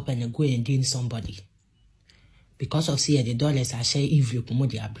get up and go and gain somebody because of see the dollars I share if you come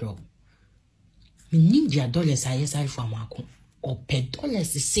their bro. Me need their dollars I sorry for Marco or pay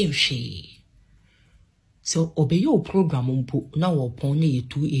dollars the same she. So obey your program now upon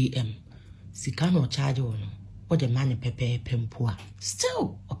 2 a.m. Si cannot charge on or the money pepe pempua.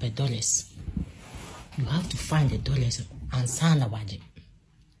 Still up $. You have to find the dollars and sign about it.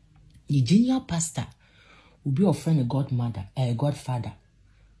 The junior pastor will be your friend a godmother, a godfather,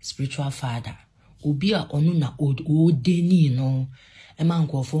 spiritual father. Will be a onuna old day no. A man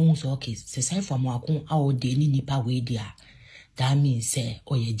go for so okay. Say from Wakun our day nipa way there. That means say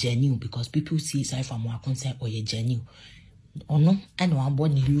or ye genuine because people see say from Wakun say or ye genuine. Or no, and one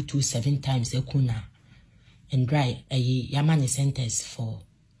born you 2 7 times a kuna and dry a yamani sentence for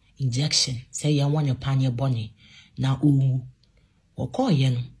injection. Say you want a panya bonny now or call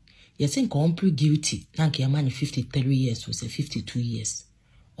yen. You think completely guilty. Nank yamani 53 years was a 52 years.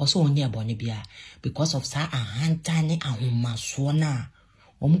 Also on near Bonibia because of sa a hand tiny and maswana.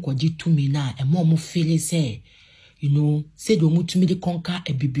 Omuko di to me na and more feeling say. You know, say do mu to me the conquer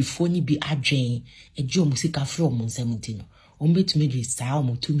a baby phony be adjane a Joe musica from 17. Ombe to me the style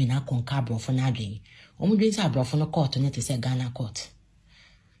mu to me na conquer bro for nadjane. Omudins are bro for no court on it is a Ghana court.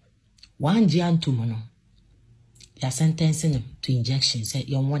 1 Jan 2 mono. Ya sentencing him to injection say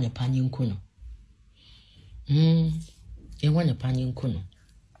you want a panion kuno. You want a panion kuno.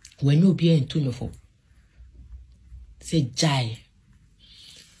 When you be in tuno for say jai.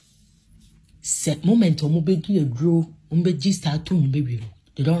 Set moment omubedi a draw umbeji start to baby.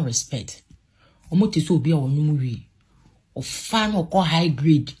 They don't respect. Omoti so be on movie or fan or call high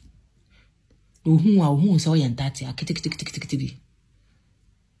grade. No who are who so yan tati a kitik.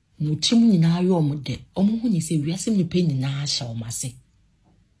 No chimu na yo mode. Omu ni say we are simply paying na shall mase.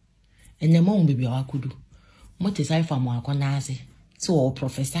 And the mom baby I could do. What is I from our conase? So all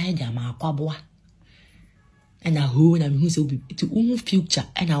prophesy them our quabwa. And I hold and who so be to future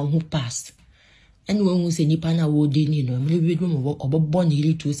and our who past. And when we say Nipana would in no room or born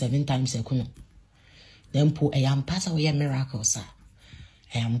nearly 2 7 times a kuno. Then poor I am pass away a miracle, sir.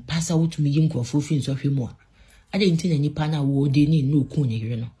 I am pass out to me young for fins of him more. I didn't think any pana would in no coon,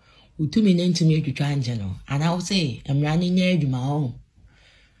 you know. With 2 minutes to me to try and general. And I'll say, I'm running near you, my own.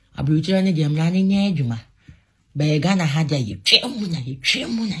 I be returning, I'm running near you, ma. But I gonna had you trim.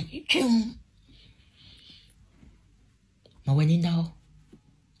 My wedding now.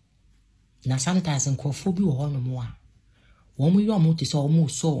 Na sometimes nkofo wo no mo a wo mo yo mo te so mo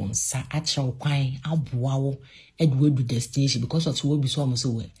so nsa a kire kwan aboa wo eduedu destination because of wo bi so mo so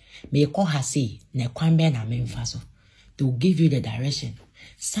we me call her say na kwan be na me mfa so they will give you the direction.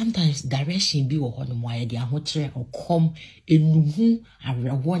 Sometimes direction bi wo no mo a de ahokire okom enuhu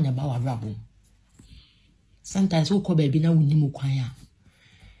arewo na ba warabo. Sometimes wo ko ba bi na woni mo kwan a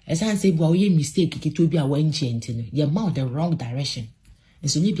esan say bo ye mistake kito bi a wan change no you mount the wrong direction. And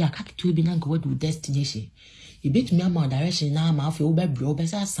so maybe a cack to be go to destination. You beat me about direction now, my feel by bro,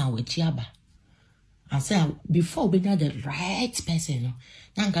 but I sound with Chiaba. And say before we know the right person,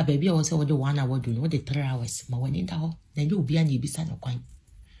 Nanka baby also the 1 hour do not the 3 hours. My one in the hall, then you'll be any beside a coin.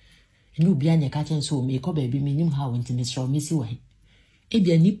 And you'll be any catching so make up baby meaning how intimate show missy way. If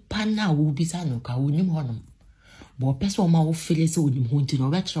you need pan now will be sanoka, will you honor? But person my feel so would him to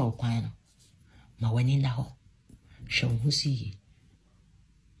no better or quine. My one in the hall. Show who see ye.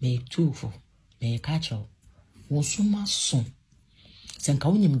 May 2 for may catch up. Wonsuma son. Senka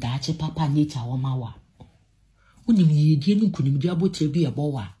unim dache papa nature or mawa. Unim ye dear couldn't be able to be a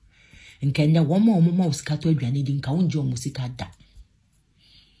boa. And can there 1 more mouse cattle be needing count your musica da.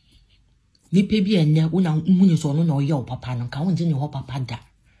 Ni baby and ne una umunus or no your papa and count in your papa da.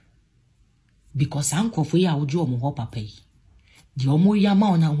 Because uncle for ya would your mo papa. The omo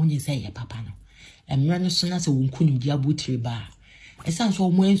yamana when you say a papa. And run as soon as a woman couldn't be able to bar. Esan so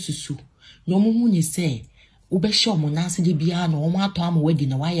mo ensusu no mo hu ni say ube show mo na se de bia no mo ato am wedding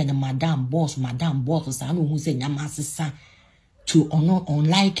na why na madam boss sa no hu se nyama sesa to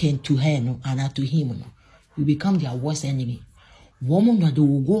unliken to her no and to him no, you become their worst enemy. Woman no, they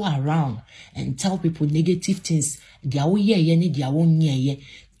will go around and tell people negative things. They are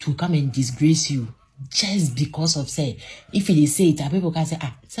to come and disgrace you just because of say. If they say it, people can say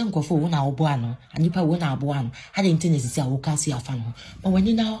some go for one hour boano and you pay 1 hour boano. I didn't think it's a can see a fan. But when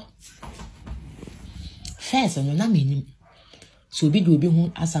you know first and you mean so big will be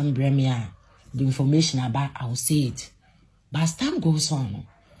who as some premier the information about I'll say it. But as time goes on,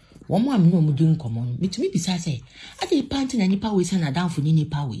 one more no doing common. Me to me besides say, I did panting and nipa we send a down for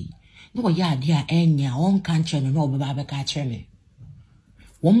nipa we. No, ya dear, and your own country and no baba catch me.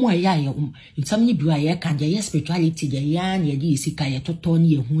 One more ya, in some new ya can your spirituality, the yan, ye sika, ye to Tony,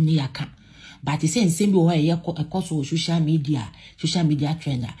 ye huni yaka. But the same way, ye cause social media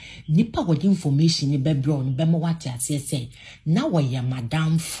trainer. Nipa what information, ni bebron, bemo what ya say. Now I am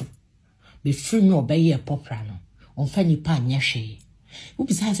madam fu. Be free no obey ye poprano. On fanny pan yashe. Who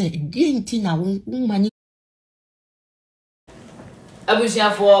besides didn't na woman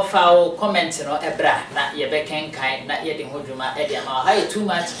abusia for foul comment no ebra na ye beken kan na ye de hodwuma e de ma ha too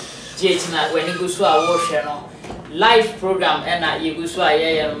much GH na when you go so a wo no live program e na ye go so a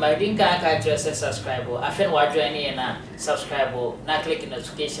ye no ma din kan ka just subscribe afen wa join ye na subscribe na click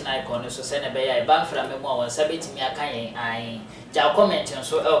notification icon so se na be ya e ban fra me mo won sabeti mi aka yen ai ja comment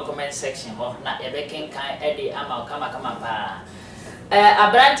so e comment section ho na ye beken kan e de ama kama pa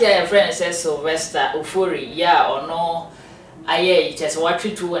Abranti a friend says Sylvester Ufori ya ono aye chese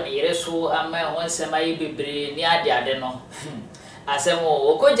watwitu na yere so ama wonsema ye bebre ni ade no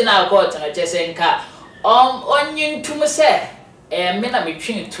asemo okogina court no chese nka onyintum se me na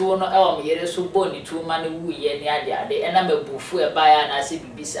metwi tu no e yere so boni tu ma no wuye ni ade na mabufu e baya na se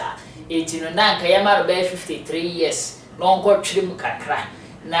bibisa etino na nka ye maro be 53 years no nko twirim kakra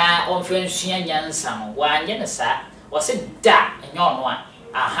na onfensua nyansa no wanye ne sa wose da enyo no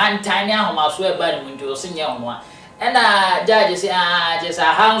a hantane ahomaso e ba ne mundi wose nye no a judge say just a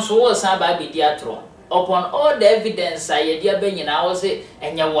hands wo san ba be De.ath upon all the evidence I dia be nyina wo se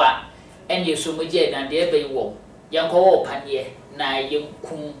enye wa ene so moje dan de be wo yanko wo panie na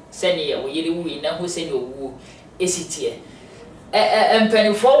yenku sene ye wo yiri wi na hu sene owu esitie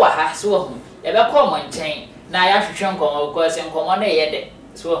empanifo wa ha so hu e be ko mo nchen na ya hwehwe nkomo ko se nkomo na ye de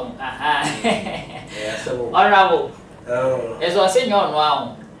so hu honorable eso se nyo no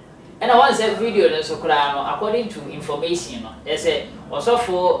ahu and I want to say video no so kra no according to information no they say also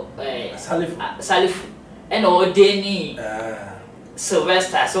for Salifu and Odeni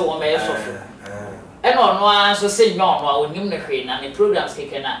Sylvester so wo me so for and no so say nyo no onim ne hwe na ne programs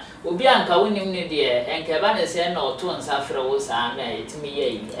keke na obi anka wonim ne de enka ba ne say na oto nsa frɛ wo sa na etimi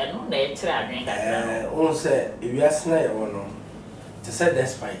ye eno na etire adwen kakra no on say ewiase na ye wo no to say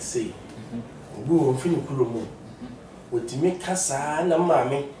despite say obi wo fini kuro mu otimi kasa na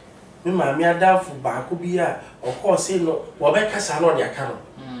maame me maame adafo ba ko bi a of course no wo be kasa no de aka no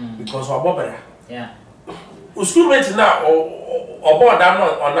because obobera yeah school mate na oboda no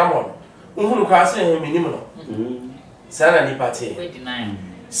onamo uhuru kwa se he minim no sana ni party we deny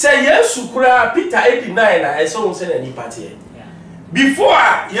say Yesu kura Peter 89 na eso won say na ni party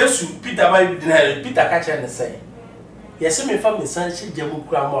before Yesu Peter ba deny Peter ka che ne say yes me fa me san che jamu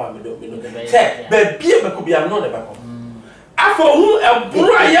kura ma me do say be bie be ko bia no ne ba ko afọ hu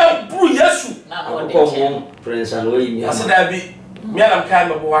eburu aya buru Yesu na ko mo prince and we mi asida bi mi alam kai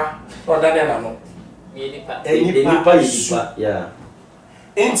me boa oda ne na no nipa yeah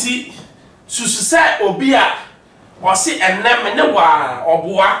enti susu sai obi a osi ennem ne wa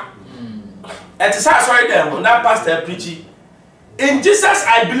oboa et sa sorry dem na pastor preaching in Jesus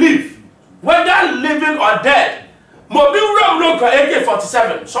I believe whether living or dead mo bi wura no ka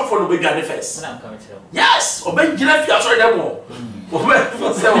AK47 so for no be gane first yes obe gina fi sorry dem o obe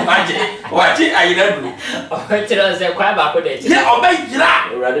for say waje ayina blu o tiro se kwa ba ko de yeah obe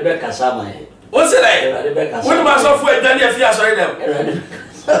gina urade be kasa ma he o se like when ma so for gane fi sorry dem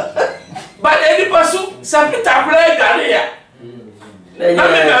but any person sapita kula gane ya na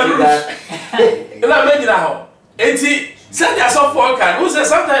me na me gina ho enti send yourself for can who say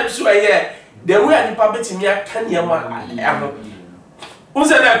sometimes you are here the way any public me can hear ma who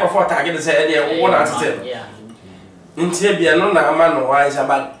say that for target say any one at a yeah ntie bia no na ama no wise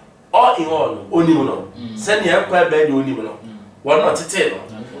about all in all onim no send your kwa be de onim no one not tete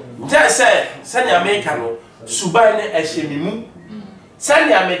no just say send your make no subai ne ehemimu send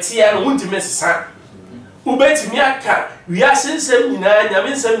your metia no wunti mesesa ubeti mi aka wi asensem nyina nyame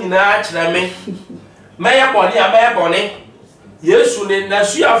nsem nyina kira me meya bone a meya bone Yesu ne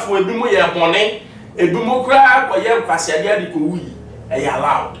nasuafo ebi mu ye bone Ebumokra ko ye nkwasiade ade ko wuyi e ya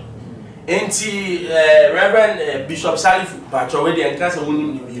allowed. Enti Reverend Bishop Salifu Pacho we de Nkansah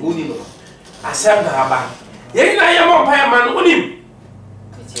wonim ni woni no. Asem da aba. Ye na ye mo pa man wonim.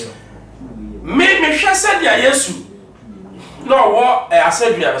 Me hwese dia Yesu. No wo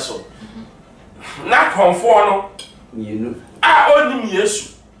asadua so. Na konfo no you onim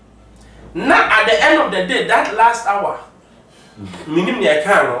Yesu. Na at the end of the day, that last hour, minim ne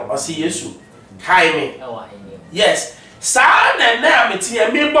kan no o se Yesu kai me. Yes. Sa na na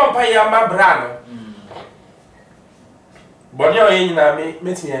metie me bompa ya mabra no. Boni o yin na me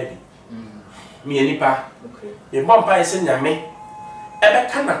metie abi. Me anipa. Me bompa ese nyame. Ebe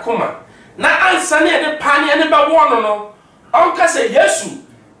kana koma. Na ansa ne de pane ne ba wo no. Onka se Yesu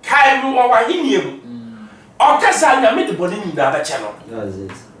kai me wo wa hiniem. Onka sa nyame de boni ni da ba che no. That's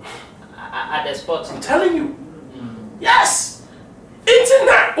it. At the spot. I'm telling you. Yes.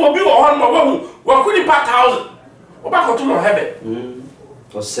 Internet obi wo hon mo wo kuni pa 1000. Oba ko to no heaven.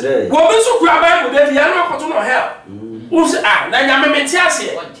 Osre. Wo be so kura Bible dey ya no ko to no hell. Wo se na nyame menti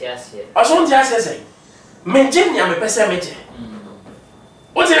ase. Oso nti ase say. Menje nyame pese meje.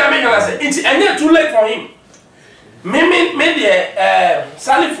 What did I make her say? It's too late for him. Maybe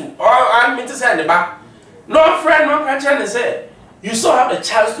Salifu or I'm meant to say in the back. No friend, no country, say you still have the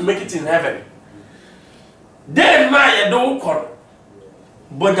chance to make it in heaven. Then my don't call.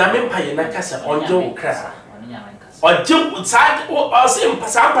 But I mean, pay na kasa on Joe Crasa. Or Joe side or same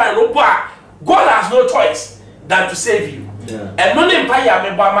Pasampa and God has no choice than to save you. And no name pay a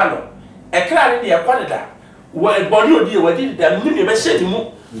member. A clan in the Aquanada. Well, body dear, what did the minimum say to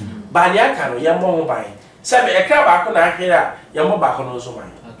move? Banyaka, Yamo by. Sabe a crab I could hear Yamo back on also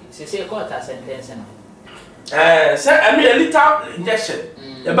mine. Okay, say got a sentence. Say, I mean a little injection.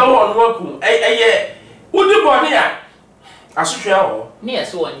 About one work, a year. Would you go here? As you shall near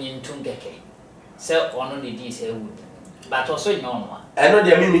so on in Tungeke. Sell on only these wood, but also no one. I know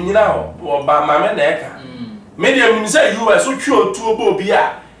they mean now, or by my neck. Maybe say you are so sure to a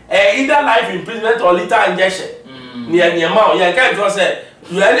bobia. Either life imprisonment or little injection. Near mouth, you can't say,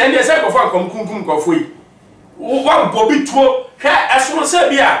 you had any second of cum coffee. One bobby two, as soon as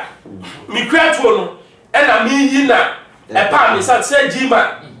Sabia, me crack and I mean, a palm is at say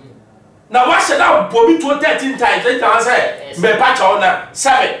Jima. Now, what should I bobby to 13 times? They can say, me patch on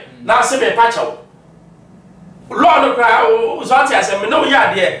 7, now say me patch out. Lord of crowd was out here, say, no,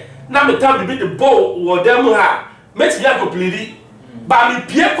 yeah, dear. Now me tell me the bow or demo ha, makes me completely. But me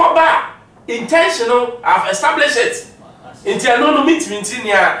Pierre Coba intentional, I've established it. Until no meeting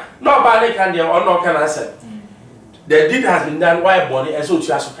here, nobody can do or no can answer. The deed has been done while Bonnie and so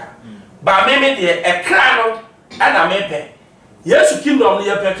Chasuka. But maybe a crown and a mepe. Yes, you kingdom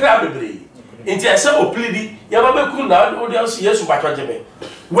near per crab. Until so pleading, Yamabe Kuna, or else, yes, but what you mean.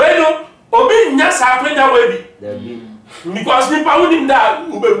 Well, Obi Nas happened away. Because Nipa wouldn't die,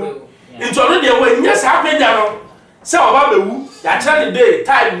 Ube. It's already away, yes, happened down. So, Babu, that tell the day,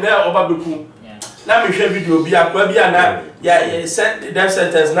 time there, Obabu. Let me show video be a Quabiana. Yeah, sent the death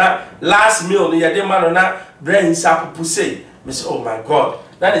sentence now. Last meal, the Yademan na brain sap pussy. Miss, oh my God,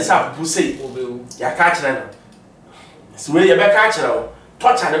 that is sap pussy. Ya catch them. So, where you back catch them,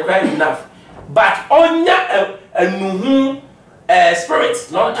 touch and cry enough. But on ya a spirit,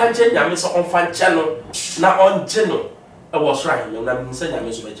 not catching ya miss on fan channel, not on channel. I was right, and I'm saying I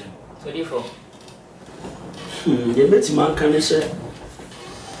miss my channel. So, therefore, the best man can say,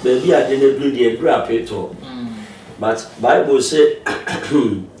 baby, I didn't do the grab it all. But Bible say,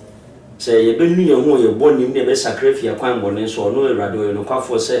 say, you been near who you're born in the sacrifice, your crime, one so no radio, no cough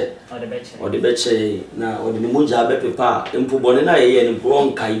for say, or the betche, now, or the Muja Bepa, and Pubonina and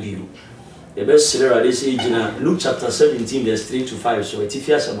Bron Kaibu. The best seller at this age, Luke chapter 17, verse 3 to 5, so if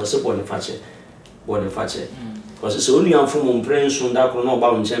you have was upon the fatcher. Because it's only on from praying soon that could not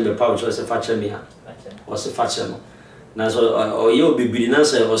bound chamber pouch was a fatcher me. Was a fatcher. Now, or you'll be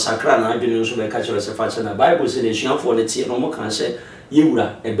binance or sacran, I didn't so catch as a fatcher. The Bible said, she for the tea, no more can say, you were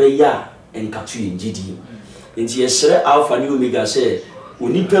a beya and Katu in GD. And yes, sir, Alpha New Omega say,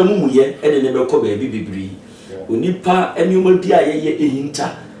 Unipa Muye and a never come baby be. Unipa and you will be a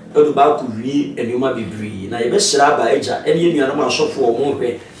inter. About read and you might be breed. Now, you best by Eja, any other shop for more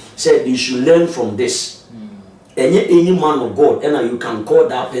said you should learn from this. And yet, any man of God, and you can call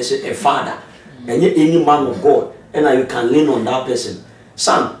that person a father. And yet, any man of God, and you can lean on that person.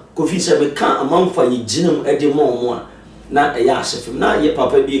 Son, Kofi said, we can't amount for you, Jinum, Eddie more. Not a yas, if not your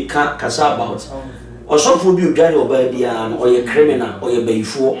papa be can't cast about. Or some food you drive your baby or your criminal or your baby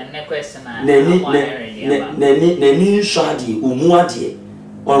for. Nani Shadi, Umuadi.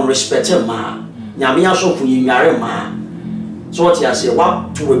 On respected ma, Yamia so for you marry ma. So what you say,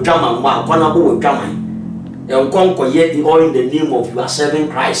 what to a drama, one about a drama. And conquer yet the all in the name of you are serving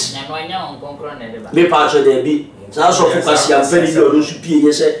Christ. Me part of the be. So that's what focus you are very good to be.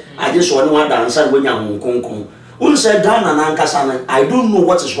 Yes, I just want to dance and when you're Kong. Who said Ghana and Nkansah? I don't know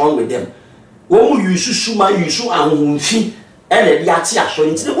what is wrong with them. When you shoot my issue and fee and the Yati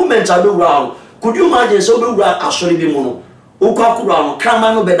actually, the women are around. Could you imagine so we actually be mono? Ukakura,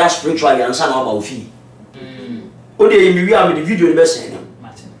 Kramano better spiritually and son about fee. Oh, they be with the video in the best.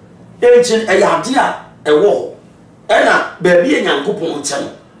 Ancient a idea, a war. Ena, baby and young couple,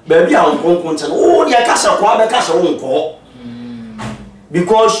 baby, I'm content. Oh, the Akasa, Quabaca, won't call.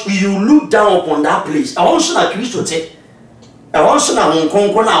 Because you look down upon that place. I also not Christo take. I also not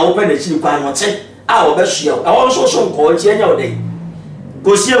Hong Kong now open the city quite say, our best year. I also some call January day.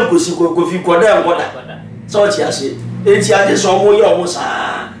 Go see him, go see, go see, go there, water. So I say, it's just almost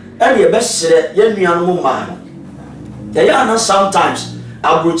and your best said, young man. They are not sometimes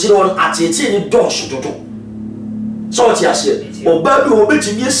I will tell on at a doors to do. So I say, oh, baby, will bet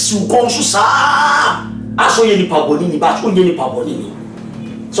you yes, you conscious. I saw any pabonini, but only pabonini.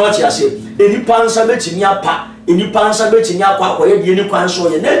 So I say, any pants I bet in your pa, any pants I bet in your pa, where any pants or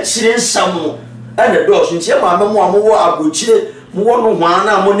your next some and the doors in your mamma, more I will chill, more one,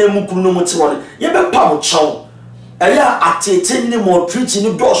 Mukuno, you have a power chow. A year at a 10 more preaching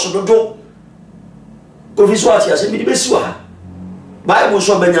the doors of the door. Go this what you say, me the best one. Bible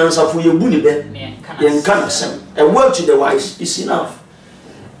so many answer for your bunny bed, Nkansah, a word to the wise is enough.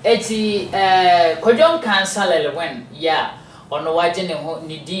 Eti Kodwo Nkansah Lilwin, yeah. Ono waje ne ho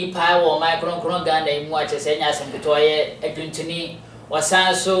ni di pa wo mai kronkron Ghana imu a chese nya asem keto ye aduntuni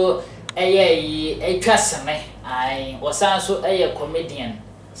wasan so eye yi etwa seme ai wasan so eye comedian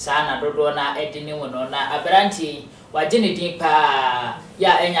sa na dodo na edini wono na abranti waje ne di pa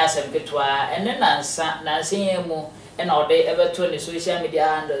ya enya asem keto a ene nansa yemu ena ode ebeto ne social media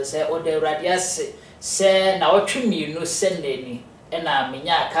handle se ode radiase se na otwemi no seneni ena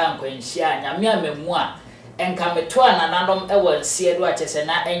menya aka nkwanhia nyame amemu a enka metoa nananom ewa sie do achese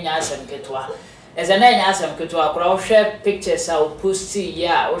na enya asem ketwa eze na enya asem ketwa kora wo hwe pictures a wo posti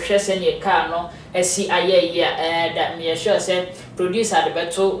ya wo hwe se ne ka no esi aye ya da me sure se producer de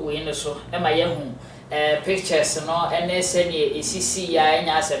beto we no so e ma ye hu pictures no ene se ne esisi ya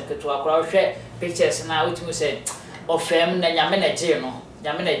enya asem ketwa kora wo hwe pictures na wotimu se ofem na nyame na je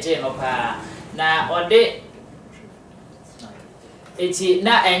no pa na ode eti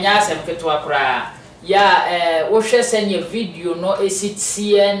na enya asem ketwa kora ya wo hwe sene video no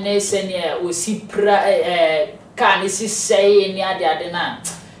esitie ne sene osipra ka ne sisei ni ade na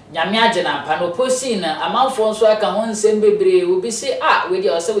nyame agena pa no posti na amanfo nso aka ho nsem bebre obi se we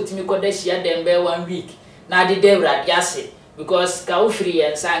dey ose wotimi koda hia dem be 1 week na ade dewrade ase because ka wo free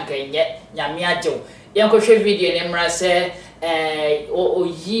ensa nka nye nyame agew yenko hwe video ne mra se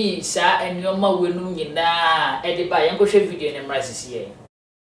oyi sa enioma wenum nyina ede ba yenko hwe video ne mra sisiye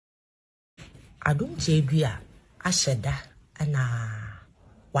Adum chedua asheda na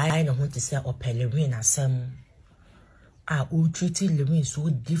why no want to say Lilwin asem o treat Lilwin so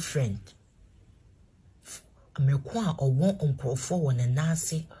different amekwa owo onprofo won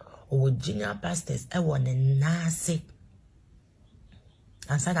nase o junior pastors e won nase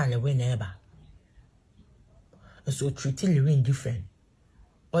answer Lilwin eba so treat Lilwin different.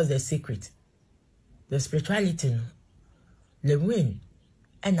 What's the secret? The spirituality no Lilwin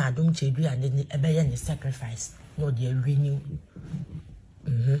and Adum chedua and then ebeye sacrifice no dey renew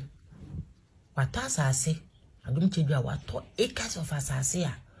what asase Adum chedua what acres of asase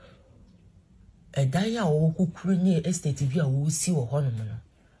a daya o kukuru ni estate bi a wo si wo hono no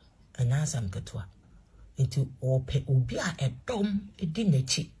and asam ketwa into ope obi a edom edi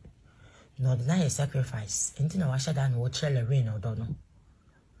nachi no deny sacrifice into na washada na wo chere Lilwin odo no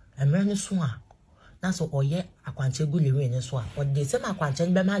emre no so a na so oye akwanche gu Lilwin so a o de se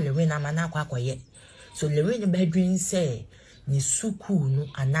akwanche be ma Lilwin ama na akwakoye so Lilwin be dwin say ni suku no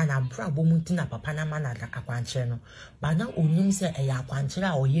anana brabo muntina papa na mana akwanche no ba na onim se e akwanche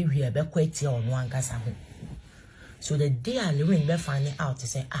a oye wi e be kwati ono ankasa ho so the day Lilwin be find out to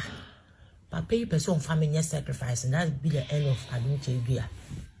say papa yi person family sacrifice and that be the end of Adum chedua.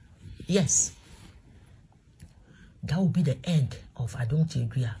 Yes, that will be the end of Adum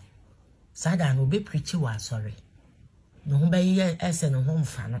chedua. Sada no be preach wa sorry. No be ye ese no ho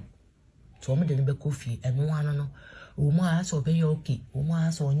mfa no. So me de be kofi eno ano no. O mo aso be ye okay. O mo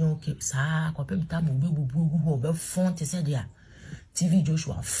aso onye okay. Sa ko pem ta mo be bubu ho be font se dia. TV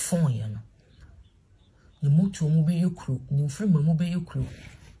Joshua font ye no. Ni mutu mo be yekru, ni mfrema mo be yekru.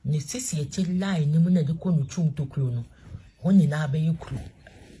 Ni sisi eche line ni mo na de ko no chum to kru no. Ho ni na be yekru.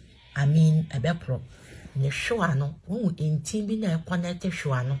 I mean, a be pro. ne hwano wo enti bi na connect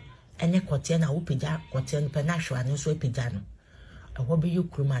hwano ene kote na wo pija kote no pe na hwano so pija no ewo be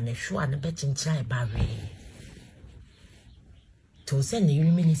yukruma ne hwano be chinchira e ba we to se ne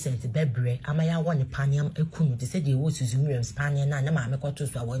luminescent bebre amaya wo ne paniam ekunu te se de wo suzu rems paniam na na ma me koto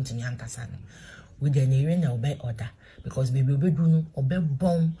so awon tumi Nkansah no we de ne ire na obey order because baby obedu no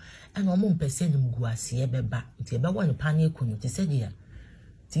obebon and omo mpese nim guase beba nti ebe wo ne paniam ekunu te se de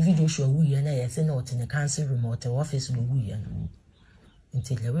TV Joshua wuye na yese na ote ne council room ote office no wuye no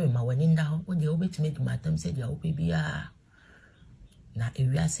nti lewe ma wani nda ho wo de obetime di matam se de ope bia na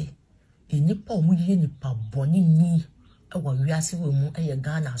ewiase enipa omu ye nipa boni ni ewa wiase we mu eye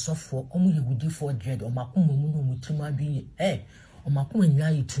Ghana asofo omu ye wudi for dread omakoma mu no mutima bi omakoma nya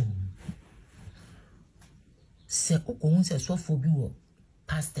yitum se okohun se sofo bi wo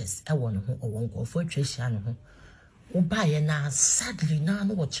pastors ewo no ho owo nko fo twehia no ho Ubaye na sadly na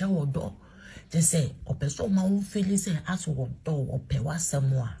no wache wodo they say opeso ma wo feel say as wodo ope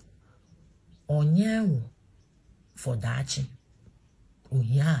wasem a onye for dachi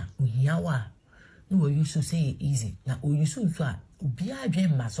ohia wa no we used to say easy na o used to a obi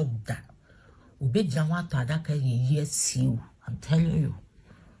adwen ma so da obi gya ho ato adaka ye siu I'm telling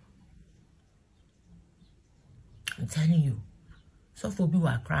you so for bi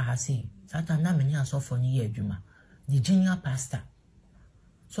wa kra ha say satan na meni asofo ni ye adwuma the junior pastor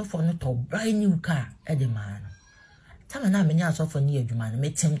so for no to brand new car at the man time na many so for near you man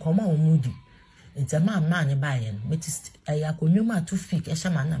metem koma omudi it's a man buy metis akonuma to fik e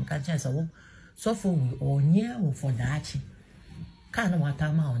shama na Nkansah so for we or near for that kind of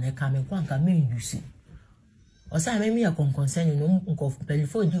water ma on e come kwanka me use o say me ya concern no nko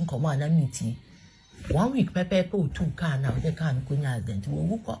telephone din koma na meeting 1 week pepe po 2 car na the car no kunya dent wo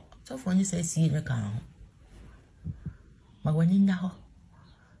wuko so for ni say see the car Magwani na ho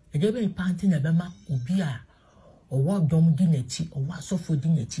edebe panti na bema obi a owo dom di nachi owo asofo di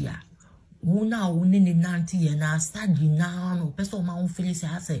nachi a wo na wo ne ne nanti ye na study na no person ma won feel say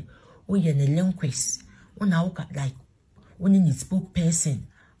ase o ye ne linguist wo na wo like woni ni spokesperson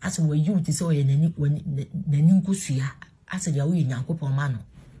as we you to say o ye nani nkusua as dia wo ye Nyankopon ma no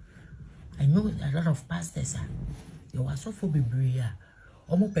I know a lot of pastors are you asofo bebre a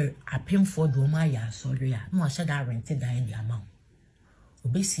omo per apem for do ma ya sorry a no asha da rent dan the amount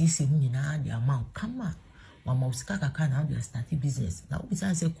obesi isi mu nyina the amount kama wa ma usika kaka na dey start business na obi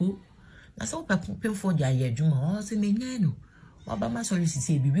say ko na so pem for the aye adwuma o say menya no wa ba ma sorry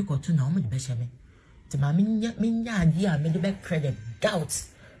sisi bibi kotu na omo de be hye te ma menya ade a me de be credit doubt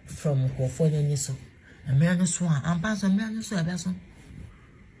from ko for any so me no so am pass me no so e be so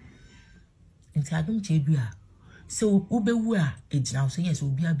nti adum chedu a so ubewu a ejina so yes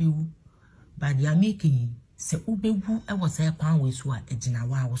obi abewu but they are making se ubewu e was a pan we so a ejina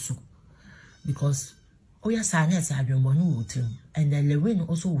wa so because oya sadness adwembo no wotim and then Lilwin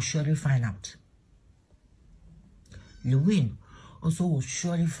also will surely find out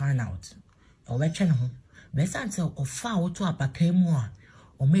o we twen ho be sante o fa wo to apaka mu a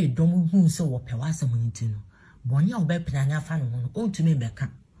o me dom hu se wo pe wasam ntino boni a wo be pena afa no ho o ntumi beka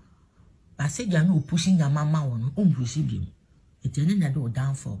I said, you're not pushing your mamma on pushing it's any do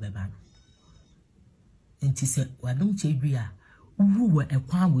down for Beba. And he said, well, don't say, who were a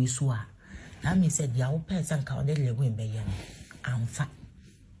quan we saw. That means said, your pets and counted Lilwin Bayan. I'm fat.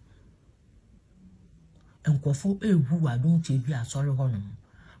 And Kodwo, who I don't say, sorry, honor.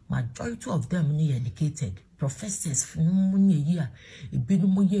 Majority of them near educated professors from year, a bit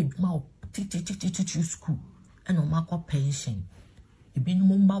more year, mouth, teach school, and no mark pension. Ibi no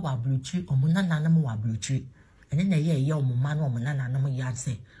mba wa bruchi omuna nanam wa bruchi ene na ye omuma no omuna nanam ya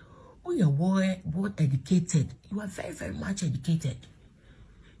say oh you both educated you are very very much educated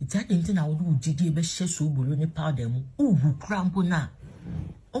it's that thing na wo gidi be hye so bolo ni powder mu uwu krampo na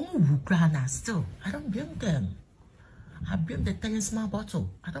omu kra na still I don't blame them I blame the tiny small bottle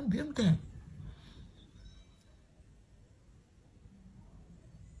I don't blame them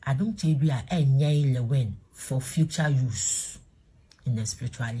I don't tell you enye Lilwin for future use in the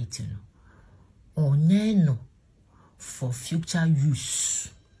spirituality no or no for future use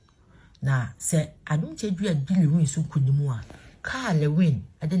na say I don't tell you a Lilwin so kunimu a car Lilwin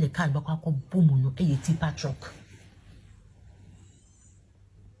and then the car bakwa boom no e tipper truck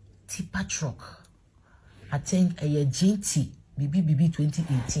I think a GT BB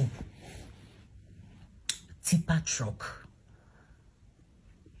 2018 tipper truck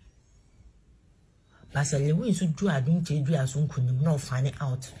but Lilwin so do I don't tell you as unkunim no find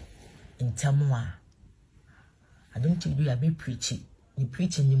out in Tamwa. I don't tell you I be preaching. Ni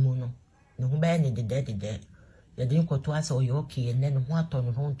preaching ni mono. No be ni the dead. You didn't go to us or you okay and then what on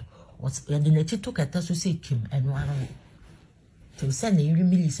the was the native took a tasu say Kim and one to send a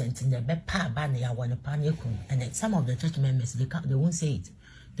Millicent in the bepa banner one upon your crew, and then some of the church members they won't say it,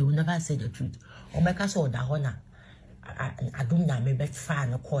 they will never say the truth. Or make us all the honor. I don't know, maybe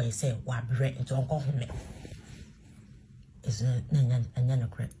fan or call say, what bread into Uncle Home. It's a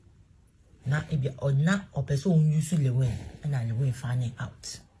credit. Now, if you are not a person usually win, and I will find it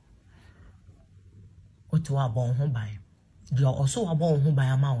out. What to our born home by? You are also a born home by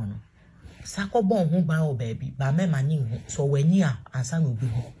a man. Sako born home by our baby, by me money, so when you are, and son will be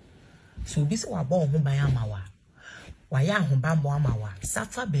home. So this was born home by a mawa. Why are home by Moamawa?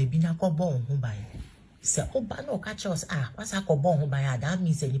 Suffer baby, not go born home by. Say, oh, but no catch us. What's I go born home by? That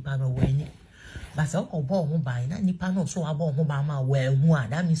means any pan of when. But so go born home by, not any pan of so I born home by my well, one.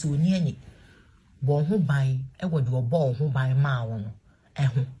 That means we near it. Born home by, I would do a born home by ma one.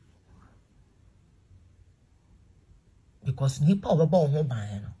 Because nipa obo ho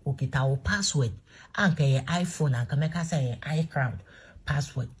ban no okita wo password anka ye iPhone anka meka say iCloud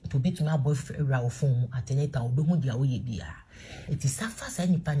password to bit my boyfriend ra phone ateneta obehu dia wo ye bia it is safa say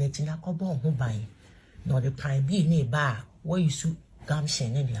nipa na tina ko bo ho ban no the prime be ni ba wo yisu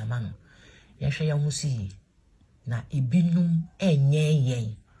gamshen ne dia ma no ye hwe ye hu si na ebinum enye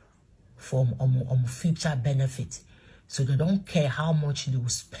yen from future benefit, so they don't care how much they will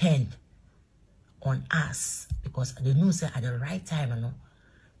spend on us, because they know say at the right time, you know,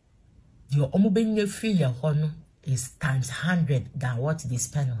 your omobenye fee is times 100 than what they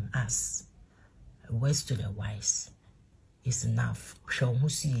spend on us. Words to the wise is enough. Show who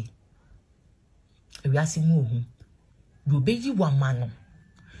see. We are seeing move. You be one man.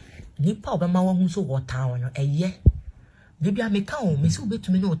 Nipa obama wa so what town a year. Maybe I make count. Me so be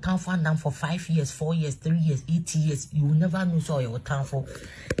to me no town for 5 years, 4 years, 3 years, 8 years. You will never know so your town for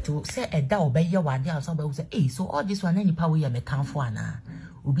to say a da obey your one day. Somebody will say, hey, so all this one any power you make count for na.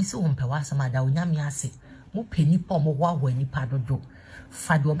 Ubi so on pewa sama da unyami ase. Mo penny po mo wa weni pado do.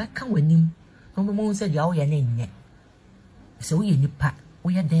 Fado be kan wenim. No mo say ya o ye ne nye. So we nipa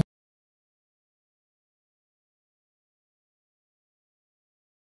we ya de.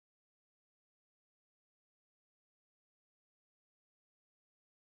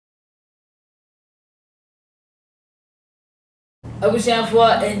 Abusianfo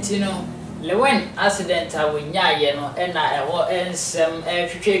entino Lilwin accident a wonyaye no na ewo ensem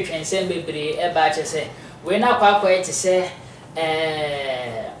twetwe ensem bebre e ba che we na kwakwa eti se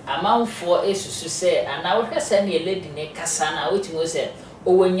amanfo esusu se ana wo hwese na lady ne kasa na wotimo se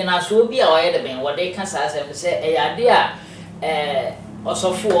owanyina so obi a oye de ben wo de kasa asem se eyade a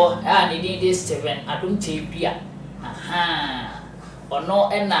osofo a ne din de Steven adumche bia aha ono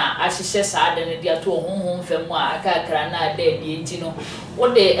na ahihye saade ne dia to honhom fam a akakra na ada die ntino wo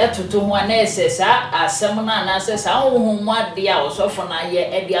de etoto ho na ese sa asem na na ase sa honhom ade a osofo na ye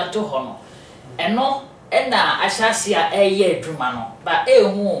e dia to ho no eno na ahyase a eye adwuma no ba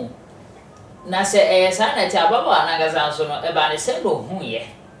ehu na se sa na ti ababa na gaza so no e ba ne se no hu ye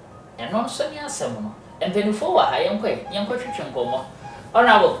eno so ni asem no empenifo wa ha yenkwa twetwe nkomo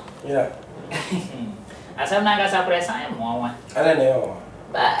honorable yeah asam na gasa presa e mo wa ana ne o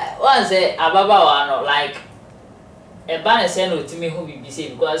ba once ababa wa no like e ba ne se no timi hu bibi se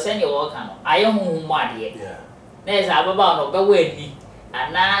because se ni wo ka no aye hu mu ade yeah na esa ababa no ba wa ni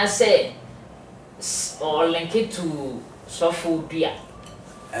ana se or link it to sofu dia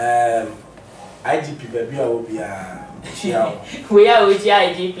IGP baby a wo bia chia we are with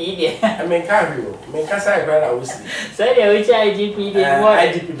IGP dia I mean can you me can say brother wo si say dey with IGP dia what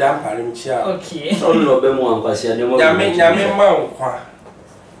IGP dan pare mi chia okay so no be mo ankwase ne mo nyame ma nkwa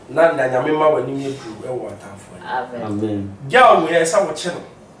na nyame ma wani mi dru e wo atamfo amen girl we esa wo che no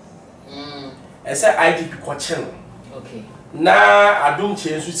esa IGP ko che no okay na adum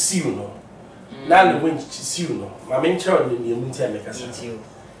che nso siu no na le won chi siu no ma me nche o ne mu ti ameka sa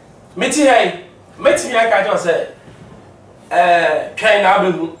meti hai meti ya ka jo se twan na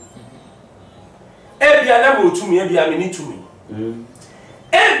abehu ebia na mo tumi ebia me ni tumi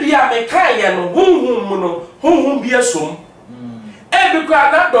ebia me kan ye no hunhun mu no hunhun bi esom ebi ko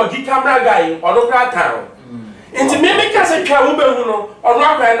na dogi camera guy ono kra tan enti me ka se twa wo behu no ono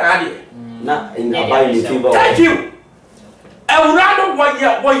akwa na ade na in abai ni fibo thank you Ewurado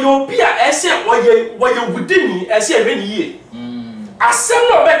woye obi a ese woye wudini ese ehwe ni ye asem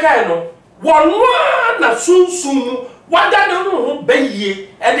no bekai no wonwa na sunsun wada no ho beye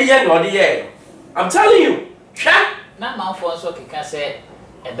e de ye no de ye I'm telling you twa na manfo so keka se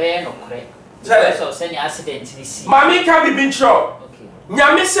ebe no kore so se ni accident ni si mami ka bi bincho okay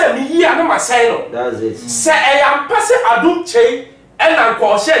nyame se mi yi ana masai no that's it se eyam pase adum chei e na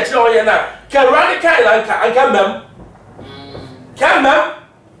ko she kire oye na ka radical lanka anka mem Kama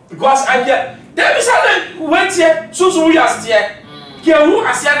because I get there be something went here so we are still here who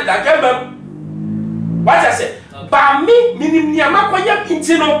are still that game what I say but me minim niama kwanya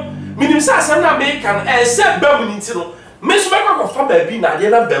intino minim sa asem na me kan se bam intino me so be kwa fa ba bi na de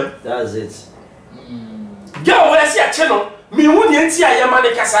na bam that's it girl we see a channel me hu ni enti aye ma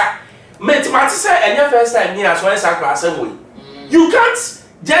ne kasa me timati say enye first time me as well as asem we you can't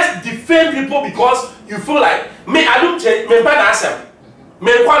just defend people because you feel like me I don't change me ba na asem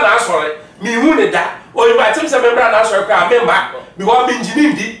me kwa na asore me hu ne da o you might say me bra na asore kwa me ba because me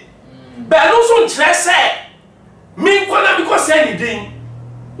engineer di but no so ntre say me kwa na because anything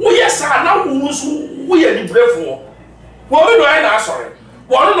wo yes na wo so wo ye ni brefo wo me no na asore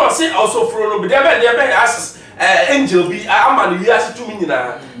wo no say also fro no be there be as angel bi ama no wiase to me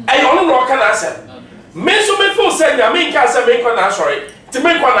nyina e ono no ka na asem me so me feel say ya me nka say me kwa na asore ti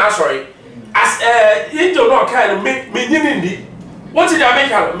me kwa na asore as angel no ka no me nyini ndi what did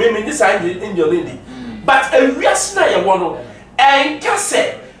I make me decide angel ndi but a wiase na ye wo no enka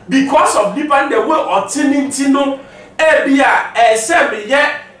say because of liban the way otiniti no e bia say me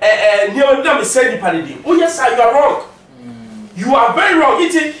ye new na me say nipa ndi oh yes you are wrong you are very wrong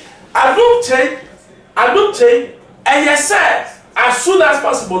it I don't take and yes sir as soon as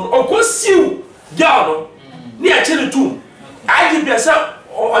possible o go siu girl no ni a chele tu I give yourself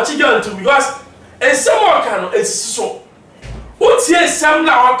or children to because and someone can is so what yes some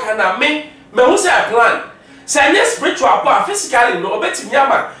na can na me who say plan say yes spiritual power physically no obetimi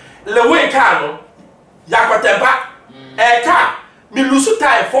ama Lilwin car no yakwatempa car me lusu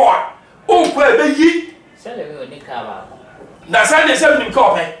tie for o ko ebe yi say Lilwin ni car ba na say dey say me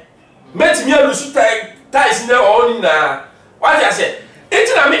ko pe metimi lusu tie ties na on na what you say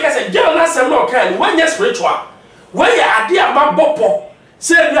it na make say girl na say no kan when you spiritual when you ade ama bopo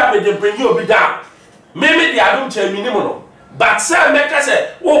say bia me dey bring you obi down me dey adum che minimum no but say make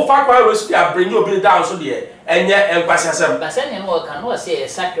say wo fa kwa we dey bring you obi down so dey enye enkwasi asem but say no kan no say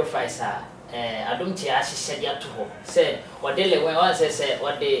sacrifice adum che ahihye dia to ho say o de Lilwin o say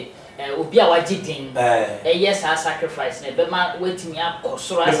o de obi a wagidin yes a sacrifice na be ma wetimi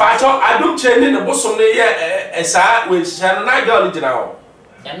akosoro the fact adum che ni ne boso ne ye sa we hye na girl gina ho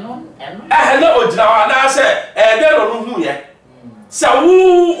eno na o gina ho na say de no hu ye say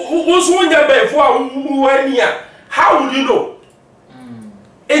wo so nya be fo a wu ani a how would you know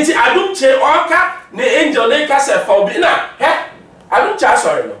enti adum che oka ne angel ne ka say for bi na adum che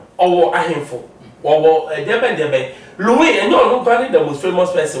sorry no owo ahemfo owo debe Louis and no the most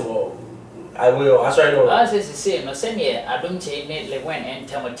famous person I will sorry no I say no say me adum che ne Lilwin and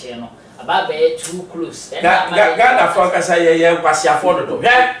Timothy no about be too close Ghana Franca say ye kwasi afford do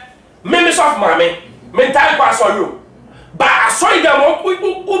me soft mama me time pass on you but I saw them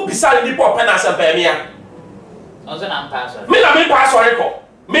who beside the pop and as a bemia also na pass on me na me pass on ko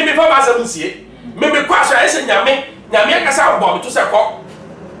me before pass am sie me kwaso e se nyame kasa bo me to se ko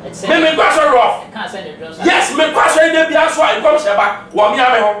me kwaso rough yes me kwaso dey bia so I come sheba wo me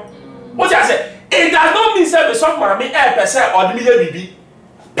ame ho what I say it does not mean say me soft mama person or the me bibi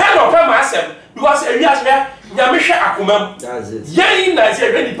pen or pen myself because e wiase nyame hwe akomam that's it yen na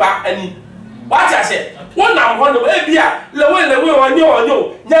say ready pa ani what I say one na one e bia Lilwin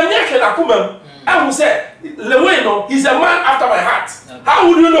onyo nyame hwe akomam I will say Lilwin no he's a man after my heart how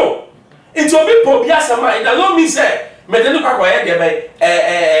would you know it will be po bia sama it does not mean say me dey look kwa ye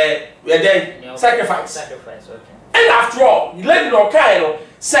dey sacrifice okay and after all you let it okay no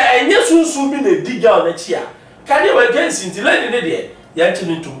say enye sunsun bi na diga na chi a can you against it let it dey ya chi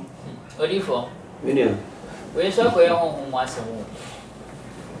ntum odifo million we so ko ye honhom asem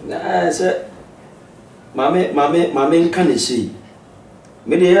na say mame nka ne sei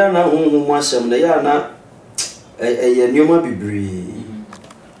me dey na honhom asem na ya na ye nyoma bibiri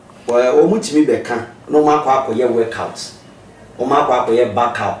o mutimi beka no makwa akoye workout o makwa akoye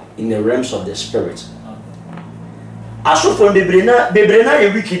back out in the realms of the spirit asofo bebre na ye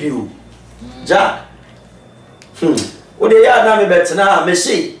wicked you Jack o de ya na me betena me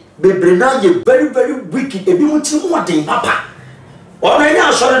say bebre na ye very very wicked ebi muti modern papa o na nya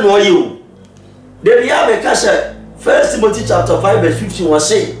asore no ye o de ya be ka say 1 Timothy chapter 5 verse 15 was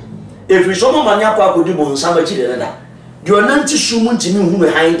say if you show man yakwa akodi bo nsama chi de na de onanti sumu ntimi hu me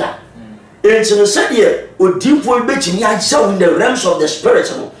handa enti said here odimfo betimi agya in the realms of the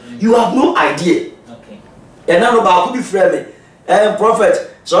spirit no you have no idea okay and now ba ku bi frɛ me prophet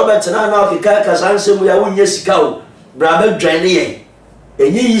so betena na o kika ka sansem ya wonye sika o bra ba dwan ye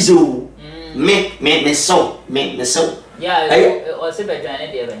enye yize o me so yeah o se be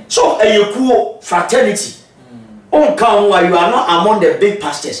dwan de be so ayekuo fraternity on come where you are not among the big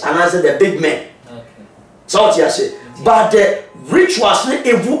pastors and as the big men okay so what you say but the rituals ne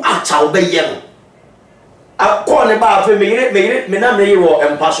evu ata obeye no akọ ne ba afa me na me wo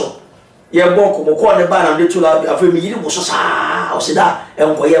empaso ye bonko mo ko ne ba na de tula afa me yiri wo so saa o se da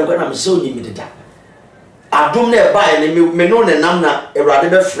enkoye na me se oni mi deda adom na ba ne me no ne nam na ewrade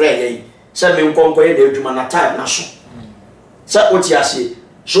be frɛ ye se me nkonkoye de adwuma na time na so se oti ase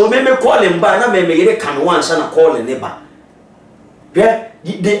so me call him ba na me yiri kan wan sa na call ne ba there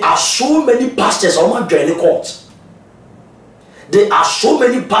are so many pastors on join court. There are so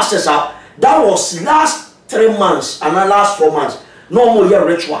many pastors out. That was last 3 months and the last 4 months. No more year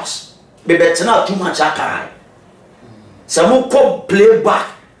rituals. Maybe not too much akai. Some come play back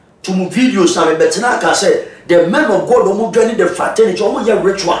to videos and maybe not say the men of God who joining the fraternity almost year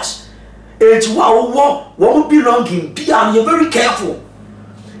rituals. It's what belong in be and you're very careful.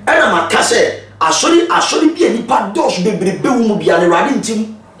 And I'm a say actually be any part doors be mu be an running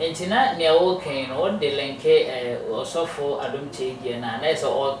team. Entina ne okay no what the lenke osofo adom chege na na so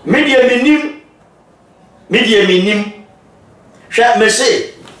all media minim hwa me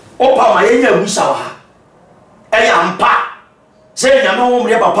say opa ma yenya busa wa eya mpa say nyame wo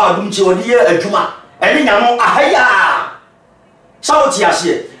mre papa adom che odi ye adwuma ene nyamo ahaya sauti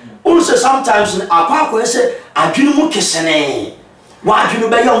ase unse sometimes apa ko say adwunu mu kesene wa adwunu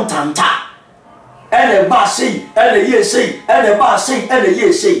be yon tanta ene ba sei ene ye sei ene ba sei ene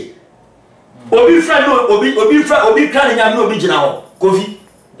ye sei obi friend no obi kan nyam no obi gina ho kofi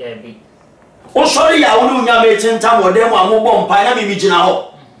debi o sorry ya wonu nyam etinta mo dem amobọ mpa na mi gina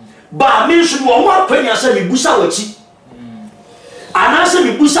ho ba mi nsu wo mo apanya se mi busa wachi ana se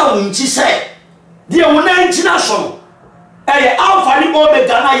mi busa wonchi se de wona nchina so eye alpha ni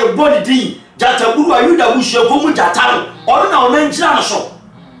omega na ye body din jataburu ayuda bushie ko mu jatawo ono na wona nchina so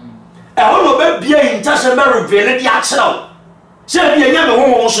no be bia intasem be reveal di akyerɛw sɛ bia nya me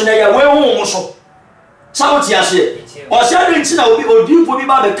honhom so na ya we honhom so sauti ase o se de ntina obi odinfo bi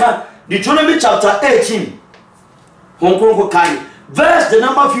ba be ka Deuteronomy chapter 18 honkonko kan verse the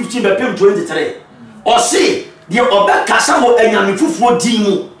number 15 be pem 23 o se de obekasa mo anyame fufuo din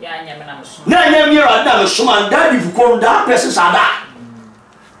mu ya anyame na so na anyame ra da me so man da di fuko da person sada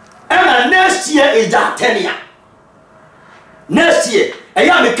and next year is that 10 year next year I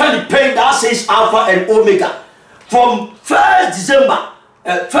am a kind of pain that says Alpha and Omega from 1st December,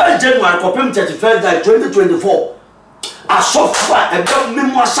 1st January, 31st 2024. A software, a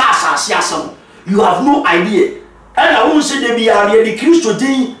government you have no idea. And I won't say they be the Christo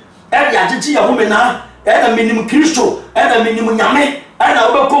day, and the identity of women, and a minimum Christo, and a minimum Yame, and I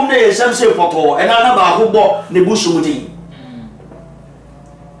will come there, some say for and another who bought the Busumudi.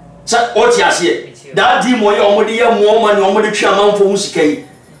 So, what you say? That demon already more money on the chairman for Musike.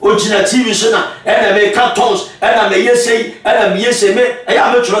 Original TV sona, and I make cartons, and I may say, and I may say, I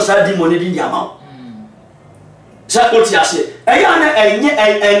am a trust that demon in the amount. So what you say? I am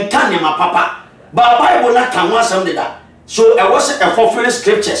a canny, my papa, but Bible not can want something that. So I was a fulfilling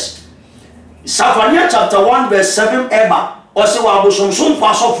scriptures. Saphania chapter 1 verse 7 Eba, or so I was some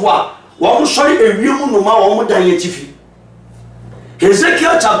pass of war. One sorry a real no more than your TV.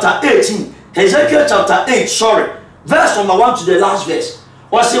 Ezekiel chapter 18. Ezekiel chapter 8, sorry, verse number 1 to the last verse.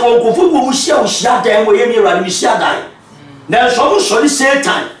 Was it on Kufu Musia them where you are Misia die? There's almost sorry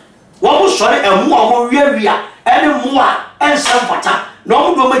Satan. One was sorry and more area, and more and some pata.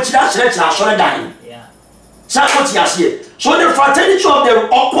 No more much that's sorry dying. Yeah. That's what you see. So the fraternity of the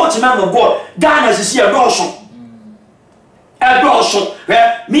occult man of God, Ghana is here also. A also,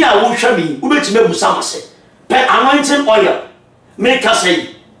 where me I will show me, who makes me Musamase. Pet anointing oil, make us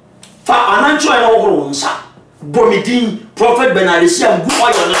say. Fa anancho ena wo nsa bomidin prophet benarisi am gu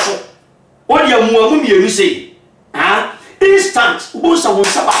oyo so odi amuamu mienu sei instant ubonsa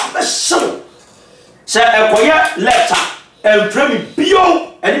wonsa ba beso se ekoye letter emfremi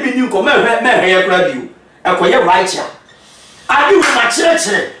bio eni bi ni ko me hwe kra bio ekoye right here adi wo ma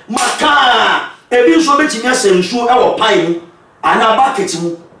kire maka ebi so betimi asensu e wo pan mu ana bucket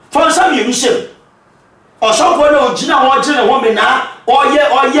mu fonsa mienu sem osofo na ogina ho gire ho me na oye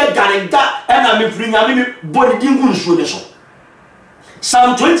garega and I'm a free body dingun so.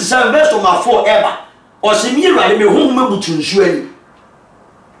 Psalm 27 verse number 4 ever. Or see me right me home butun sueni.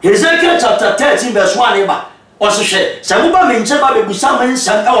 Ezekiel chapter 13 verse 1 ever. Or say Samuba menche ba be busama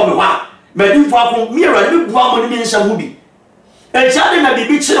nsam e wo me wa. Madi fo akon me right me bua mo ni nsam hu bi. E jade na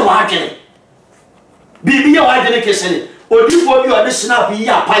bibi kire wa akene. Bibi ya wa akene kesene. Odifo bi o de snap yi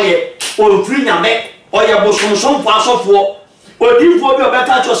apaye. O free nyame. O ye bosonson fo asofo. Odinfo bi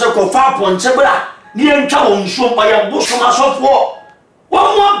obeka cho se ko fa ponche bra ni entwa won nsuo ba ya bosom asofo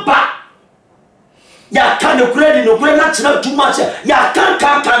won mo ba ya kan no kura di no kura na tena too much ya kan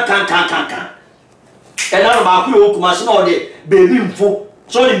ena no ba ku yo kuma se na o de baby mfo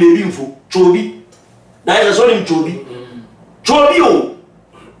so de baby mfo chobi na ye so de chobi chobi o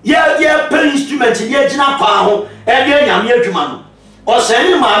ye play instrument ye gina pa ho e de nyame adwuma no o se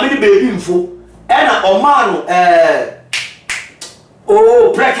ni ma me de baby mfo e na o ma no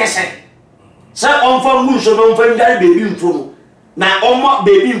prekese se on fa mu so no fa ndare baby mfo no na o ma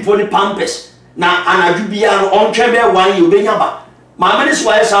baby mfo ni pampers na anadu bia no on twe be 1 year obenya ba ma me this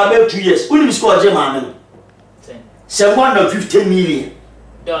why say about 2 years unim score je ma me no $750 million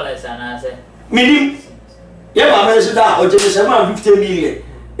and I say minim ye ma me say da o je $750 million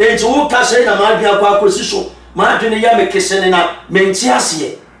e ti wo ka say na ma bia kwa akosi so ma dwene ya me kesene na me nti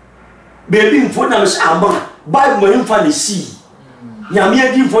ase baby mfo na me say ama ba mo himfa ne si nyame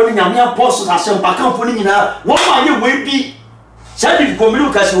adi mfo ne nyame apostles asem paka mfo ne nyina wo ma ye we bi say di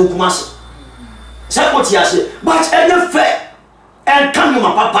komiru ka se okumase say ko ti ase but any fair and come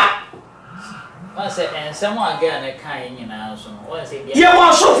my papa I say and someone again a kind so what say you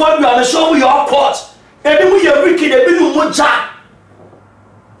want so for you and show your court and then we are wicked and we no ja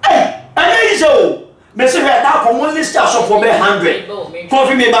eh and so me say that for one list so for 100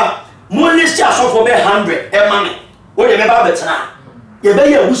 coffee me ba one list so for 100 e ma me wo de me ba betena ye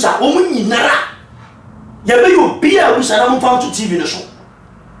be ya busa wo mu nyinara ye be yo bia busa na mo fa to TV no so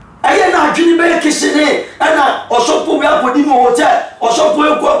aye na adwini be kesene ana osopo we akodi mo hotel osopo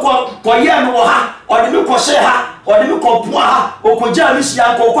ko ye no ha odi me ko se ha odi me ko pu ha okoja mi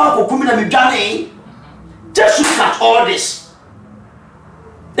sia ko akokumi na me dwane just look at all this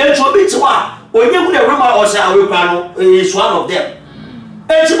then to be twa onye mu na rema o se awe kwa no is one of them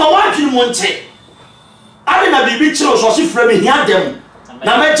enti ma wa adwini mo nte ade na bibi kire so se fra me hia dem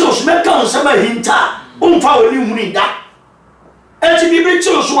na me te o so me ka on se ma hinta umfa woni huni da enti bibi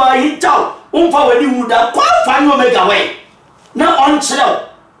kire so a hinta umfa woni hu da kwa fa no mega we na on kire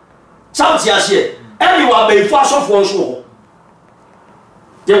South Asia, everyone may fast off one so.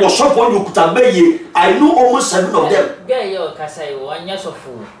 There was so for you could have I know almost 7 of them. Get your Kasai 1 year of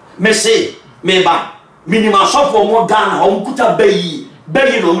fool. May say, maybe minimum shop for more than home could have bay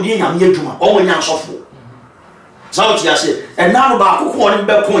no din and yetuma, or when you're so full. South Asia, and now about who want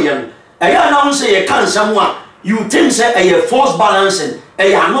Bepoyan. I now say a can someone you think say a force balancing a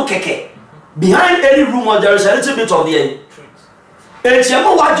no keke. Behind any rumor, there is a little bit of the end. Enti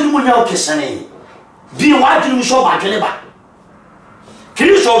amo wadwinu mu nya okesane bi wadwinu so ba dwene ba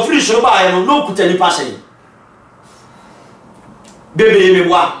Kristo free so ba ye no kutani pasene bebe me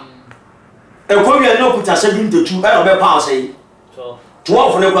bua e ko wi no kuta 72 e no be pa sei so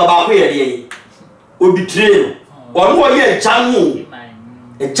 12 ne kwa ba ko ye de obi train o no ye jamu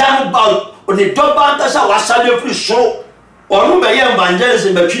e jamu ba oni doba ntasa wasale free so o no be ye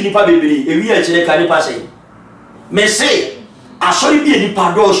evangelism ba twi nipa bebere e wi a kire ka nipa sei me say asori bi eni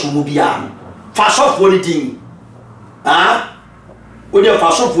pados mu bia fa sofo ni din o de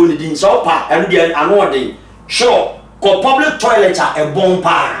fa sofo ni din so pa enu de anu de sure ko public toilet a bon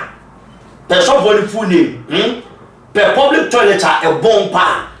pa the sofo ni full name per public toilet a bon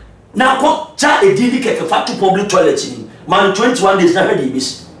pa na ko cha edini keke fa to public toilet ni man 21 days na hadi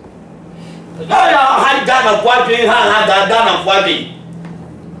miss ha Ghana kwadwe ha Ghana kwadwe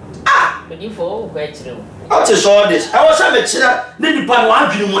But you for quite what is all this? I was a lecturer, Lady Pan,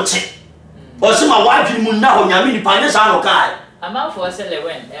 one moche. Or some one moon now, Yamini Panas are okay. A month for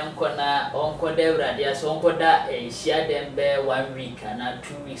Lilwin, Nkona, Uncle Debra, dear son, a share them bear 1 week and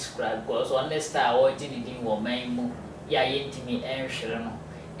 2 weeks crab goes on the star or didn't or main ya into me and Sharon.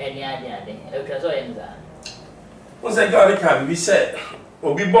 Any idea? Okay, so in that. Once I got a cab, we said,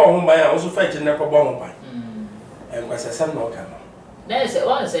 or be born by also fighting never born by. And was a son no come. There's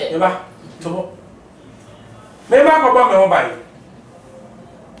one say, Maybe I go back my body.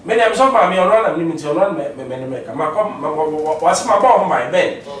 Many of some me run and limit your run, make a what's my bomb by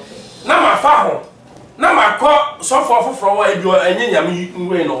Ben. Now my father, now my call so far from where you are and you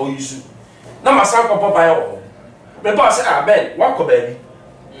rain or use. Now my son go by all. My boss said, Ben, walk a baby.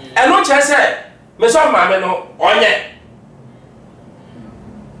 And no chance said, Miss Mamma, or yet.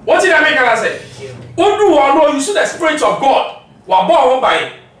 What did I make her say? What do I know? You see the Spirit of God. What born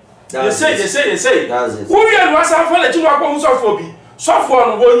by they say. That's it. Who you was for the two of Sophie?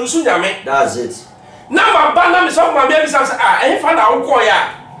 Sophone will you soon yame. That's it. Now my banner is of my baby says, I found out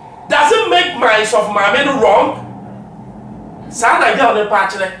choir. Doesn't make minds of my men wrong. Sana girl the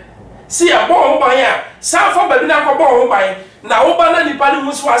partner. See a born by ya. Some for baby now born by. Now Obana Nipani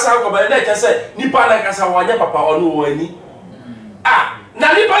was out by the say, Nipana Casawanya papa or no any. Now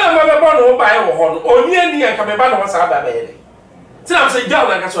Nipana never born by or near and Cabana was our baby. So I'm saying, girl,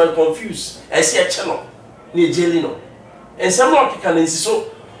 like I was confused. I see a channel near Jelino. And some rock can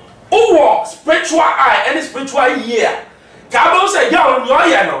so Who spiritual eye and spiritual ear. Kabo say girl no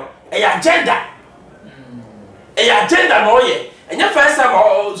ye no. E agenda. E agenda no ye. And your first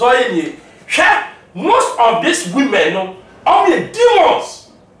time so ye ni. Most of these women no are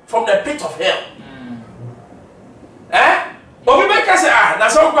demons from the pit of hell. But we make us say na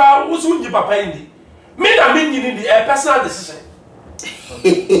so kwa usu nji papa ndi. Me na me nyini di a personal decision.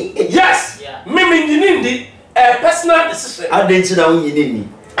 Yes. Yeah. Me nyini a personal decision. I didn't know you.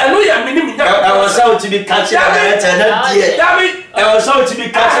 I know you are meaning. I was out to be catching I was out to be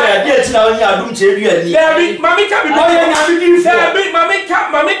catching a date now. You are doing David, Mammy can be David,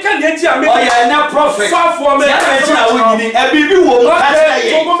 Mammy can get you. I am not prophet. So for me, a baby will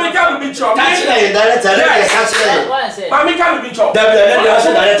make up a picture. Mammy can be chopped.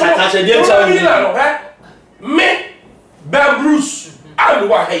 Me, Bam Bruce, and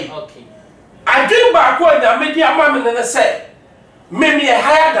Wahay. I came back when I made your mammy and I said, maybe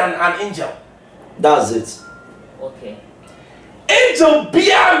higher than an angel. That's it. Okay. Angel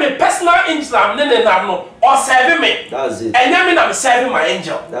be a personal angel, I'm no, or serving me. That's it. And I mean, I'm serving my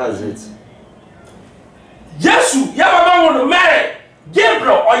angel. That's it. Yes, you want to marry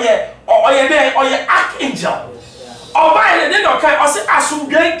Gabriel or your archangel. Or by the end of time, I say, I should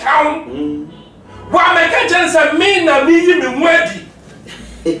get count. Why make a chance of me and me ready?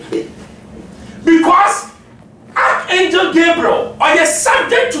 Because Archangel Gabriel are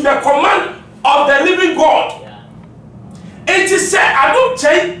subject to the command of the living God. It is said, I don't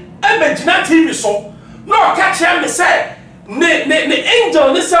change a TV so. No, catch him, say, the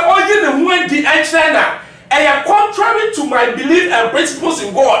angel, they say, oh, you know, when the China, and are contrary to my belief and principles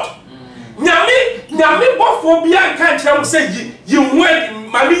in God. Nyame bophobia catch him, say, you went,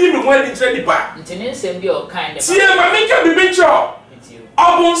 my you went in the bar. Send your kind of. See, my can be big job.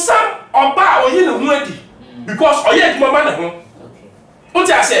 Obonsam, Oba, or you know, when because oh yeah, my man home.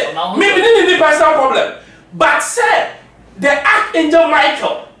 What I say? Maybe need the personal problem. But say the archangel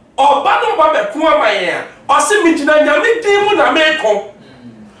Michael or Bano Babe Kuamaya or Simitina Yami Demon Americo.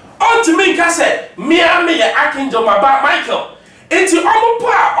 On to me, say, me archangel Michael. Into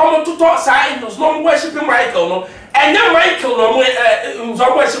Omopa, Omo to talk sign was no worshiping Michael, no, and young Michael no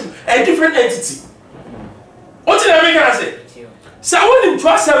worship a different entity. What did I say? So when you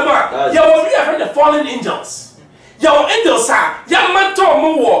trust him, you will be afraid of the fallen angels. Your angels are young man told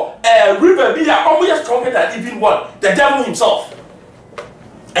me river be almost stronger than even what the devil himself.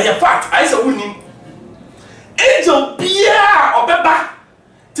 And in fact, I said winning angel be or beba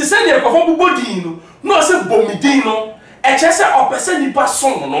to send you a body no say bomidino a chesa or person you pass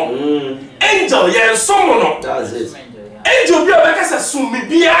song no angel yeah song no that's it angel be a because assume me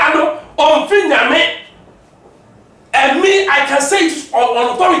be on finyame. And me, I can say it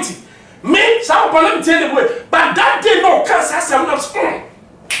on authority. Me, some let me tell you way. But that day, no, can't say something.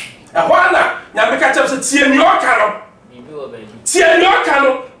 And why not? Now, make a chance to see in your cano. See in your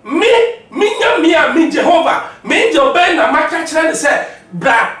cano. Me, Jehovah. Me, Joe Ben, and my catcher, and say,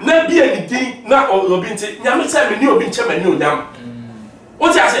 Bra, no be anything, not all your binty. Yammy said, me, new bin chairman, new yam.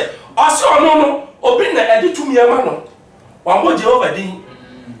 What I say? Also, no, or bin the edit to me a man. One more Jehovah ding.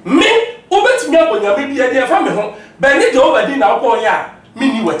 Me, Obet me up when you be a dear family home. Benny Jehovah did now go ya,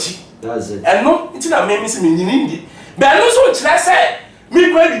 mini watching. That's it. And no, it's not me missing in India. But no, so should I say,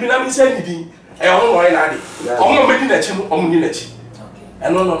 me quite be not missing anything. I don't know why I did. I'm not making a chim on the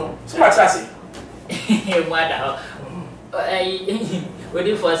and no, so much I say.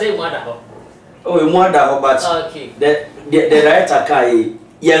 Waiting for say mother. Oh, mother, but okay. The right Kai,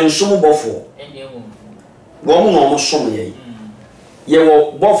 young sum before. And you won't almost some ye. You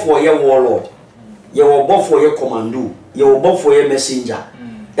were both for your warlord. You were both for your commando. You were both for your messenger.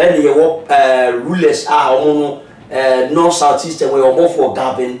 And you were rulers are north southeast and we were both for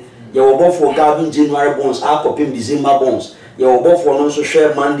Gavin. You were both for Gavin January bonds, our copim December bonds. You were both for also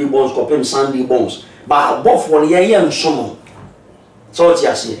share Monday bonds, copim Sunday bonds. But both for your young summon. So what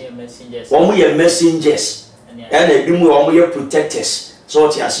you say? One we are messengers and a bim we are protectors. So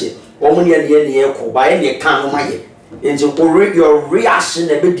what you say? One we are the echo by any can my into your reaction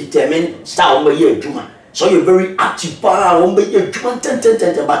a bit determined style by your juma. So you're very active power on by your juma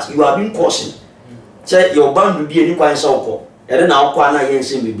but you are being causing. Say your band will be any kind so and then I'll quite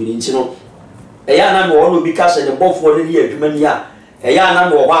yen be being no. A young number will be cast and above for the year juma ya. A young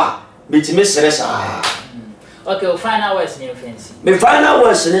number wa bit miss Ressa. Okay, we'll find out what's in your fancy. Me find out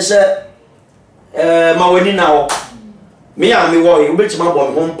what's in this my wedding now. Me and me worry, which my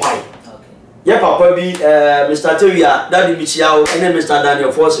boy home pie. Yeah, Papa be Mr. Teria, Daddy Michiao, and then Mr.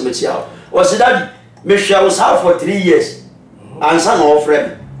 Daniel Force Michiao. Was Daddy Michiao was out for 3 years and son of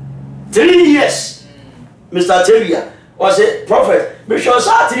friend. 3 years, Mr. Teria, was a prophet. Me sure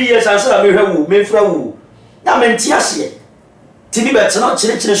sa 3 years and say me hwe wo, me fra wo. Na me ntia se. Ti bi bete na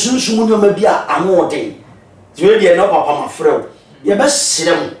kire sunsun mu ma bia ano den. Ti we de no papa ma fra wo. Ye be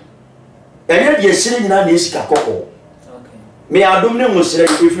sire mu. Enya de sire nyina na esika kokko. Me adom ne mu sire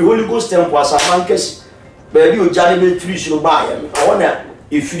if Holy Ghost temple asaman kesi. Baby o jare be free suro ba ya. Awona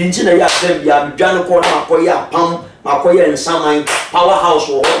if you nti na ya dem bia me dwane ko na akoye apam, akoye nsaman, powerhouse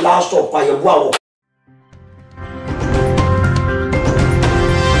wo last stop pa ye boa wo.